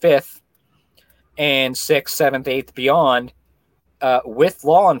January 5th and 6th, 7th, 8th, beyond with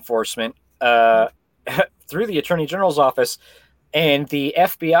law enforcement through the Attorney General's office. And the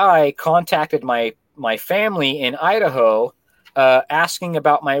FBI contacted my family in Idaho asking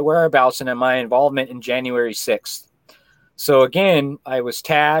about my whereabouts and my involvement in January 6th. So again, I was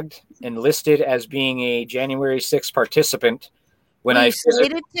tagged and listed as being a January 6th participant. When were you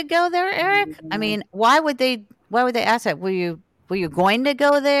slated to go there, Eric? I mean, why would they ask that? Were you going to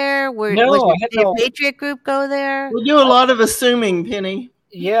go there? Was your Patriot group go there? We do a lot of assuming, Penny.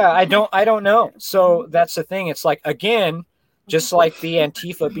 Yeah, I don't know. So that's the thing. It's like, again, just like the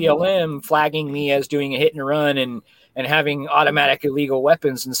Antifa BLM flagging me as doing a hit and run and having automatic illegal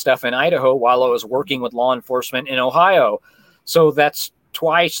weapons and stuff in Idaho while I was working with law enforcement in Ohio. So that's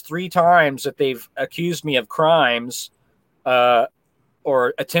twice, 3 times that they've accused me of crimes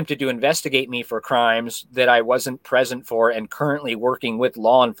or attempted to investigate me for crimes that I wasn't present for and currently working with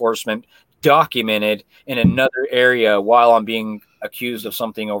law enforcement documented in another area while I'm being accused of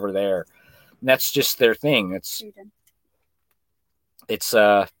something over there. And that's just their thing. It's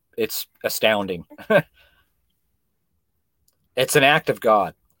astounding. It's an act of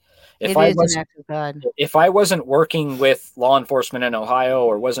God. It is an act of God. If I wasn't working with law enforcement in Ohio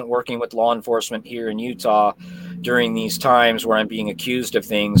or wasn't working with law enforcement here in Utah during these times where I'm being accused of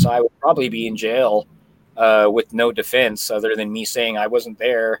things, I would probably be in jail with no defense other than me saying I wasn't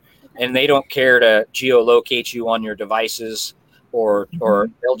there. And they don't care to geolocate you on your devices or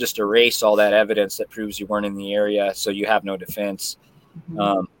they'll just erase all that evidence that proves you weren't in the area, so you have no defense.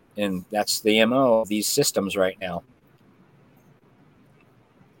 And that's the MO of these systems right now.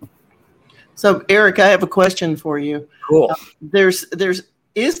 So, Eric, I have a question for you. Cool. Is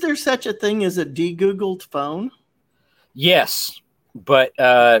there such a thing as a de-Googled phone? Yes, but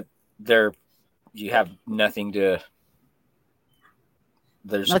you have nothing to.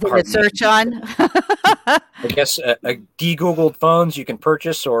 There's nothing to search on. I guess a de-Googled phones you can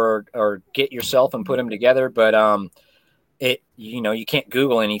purchase or get yourself and put them together, but you can't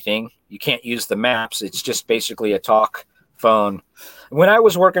Google anything. You can't use the maps. It's just basically a talk phone. When I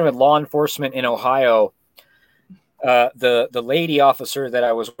was working with law enforcement in Ohio, the lady officer that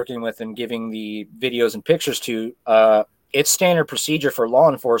I was working with and giving the videos and pictures to, it's standard procedure for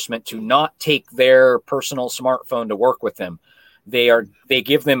law enforcement to not take their personal smartphone to work with them. They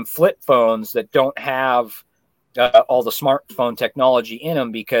give them flip phones that don't have all the smartphone technology in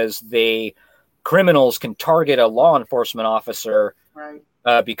them because criminals can target a law enforcement officer. Right.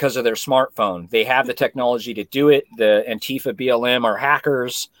 Because of their smartphone. They have the technology to do it. The Antifa BLM are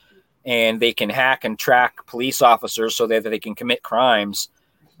hackers, and they can hack and track police officers so that they can commit crimes.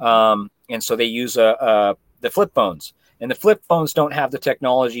 And so they use the flip phones. And the flip phones don't have the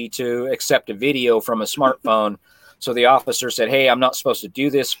technology to accept a video from a smartphone. So the officer said, hey, I'm not supposed to do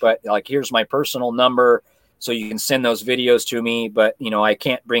this, but here's my personal number so you can send those videos to me. But, I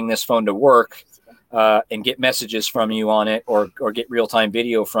can't bring this phone to work. And get messages from you on it or get real-time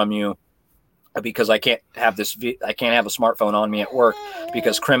video from you because I can't have a smartphone on me at work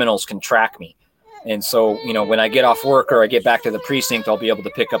because criminals can track me. And so, when I get off work or I get back to the precinct, I'll be able to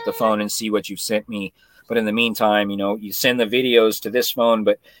pick up the phone and see what you sent me. But in the meantime, you send the videos to this phone,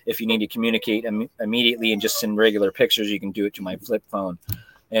 but if you need to communicate immediately and just send regular pictures, you can do it to my flip phone.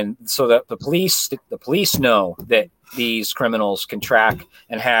 And so that the police know that these criminals can track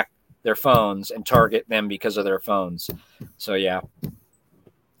and hack their phones and target them because of their phones. So, yeah.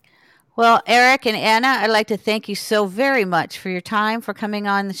 Well, Eric and Anna, I'd like to thank you so very much for your time, for coming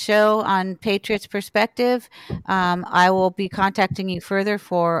on the show on Patriots Perspective. I will be contacting you further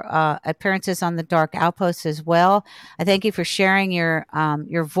for appearances on the Dark Outpost as well. I thank you for sharing your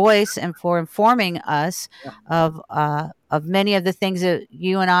voice and for informing us of many of the things that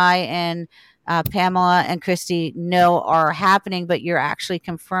you and I and Pamela and Christy know are happening, but you're actually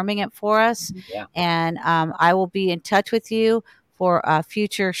confirming it for us. Yeah. And I will be in touch with you for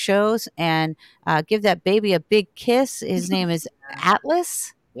future shows, and give that baby a big kiss. His name is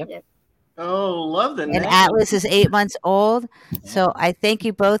Atlas. Yep. Oh, love the name. And Atlas is 8 months old. So I thank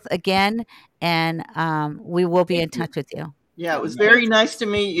you both again, and we will be in touch with you. Yeah, it was very nice to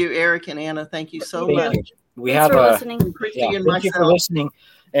meet you, Eric and Anna. Thank you so much. We Thanks have for listening. Christy and thank you for myself. listening.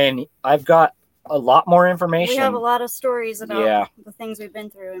 And I've got a lot more information. We have a lot of stories about Yeah. the things we've been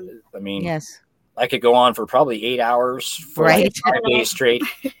through. And I mean, Yes. I could go on for probably 8 hours for Right. like 5 days straight.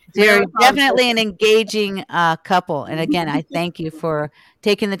 You're definitely an engaging couple. And again, I thank you for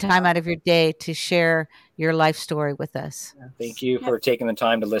taking the time out of your day to share your life story with us. Thank you for taking the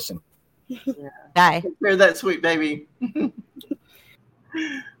time to listen. Bye. Hear that, sweet baby.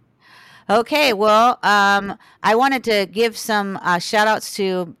 Okay, well, I wanted to give some shout outs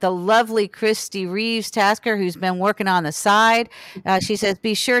to the lovely Christy Reeves Tasker, who's been working on the side. She says,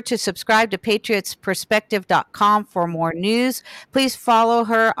 be sure to subscribe to patriotsperspective.com for more news. Please follow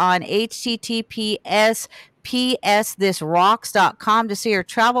her on https psthisrocks.com to see her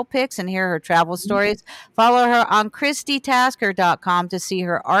travel pics and hear her travel stories. Follow her on christytasker.com to see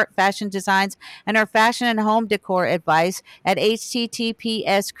her art, fashion designs, and her fashion and home decor advice at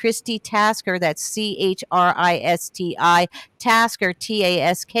https christytasker, that's CHRISTI, Tasker,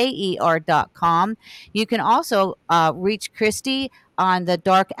 TASKER.com. You can also reach Christy on the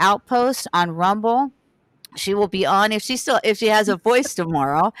Dark Outpost on Rumble. She will be on if she has a voice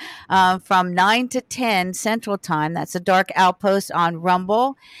tomorrow from 9 to 10 Central Time. That's a Dark Outpost on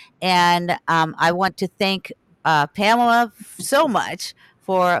Rumble. And I want to thank Pamela so much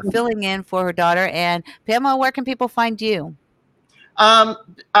for filling in for her daughter. And Pamela, where can people find you? I'm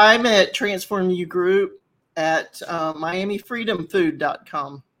at Transform You Group at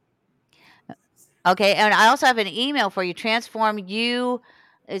MiamiFreedomFood.com. Okay, and I also have an email for you, transform you.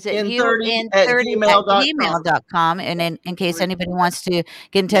 Is it N30 at gmail.com. gmail.com? And in case anybody wants to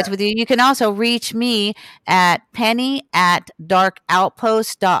get in touch with you, you can also reach me at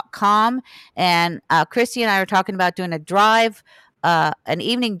penny@darkoutpost.com. And Christy and I are talking about doing a drive, an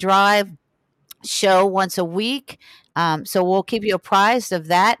evening drive show once a week. So we'll keep you apprised of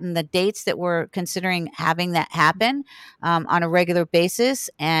that and the dates that we're considering having that happen on a regular basis.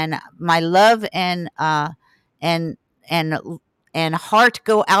 And my love and heart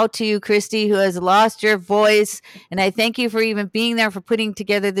go out to you, Christy, who has lost your voice. And I thank you for even being there, for putting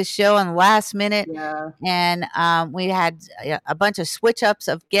together the show on the last minute. Yeah. And we had a bunch of switch ups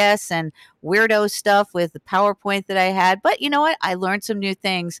of guests and weirdo stuff with the PowerPoint that I had. But you know what? I learned some new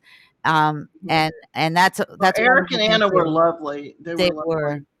things. And that's Eric and Anna were lovely. They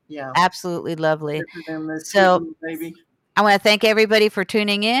were yeah, absolutely lovely. So baby, I want to thank everybody for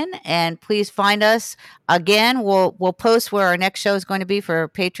tuning in, and please find us again. We'll post where our next show is going to be for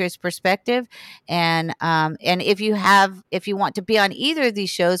Patriots Perspective, and if you want to be on either of these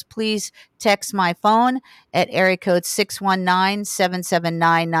shows, please text my phone at area code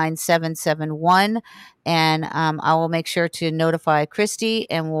 619-779-9771. And I will make sure to notify Christy,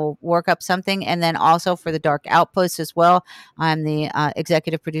 and we'll work up something. And then also for the Dark Outpost as well, I'm the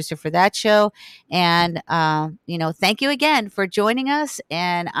executive producer for that show. And thank you again for joining us.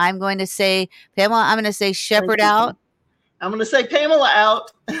 And I'm going to say, Pamela, I'm going to say Shepherd out. I'm going to say Pamela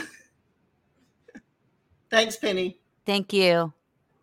out. Thanks, Penny. Thank you.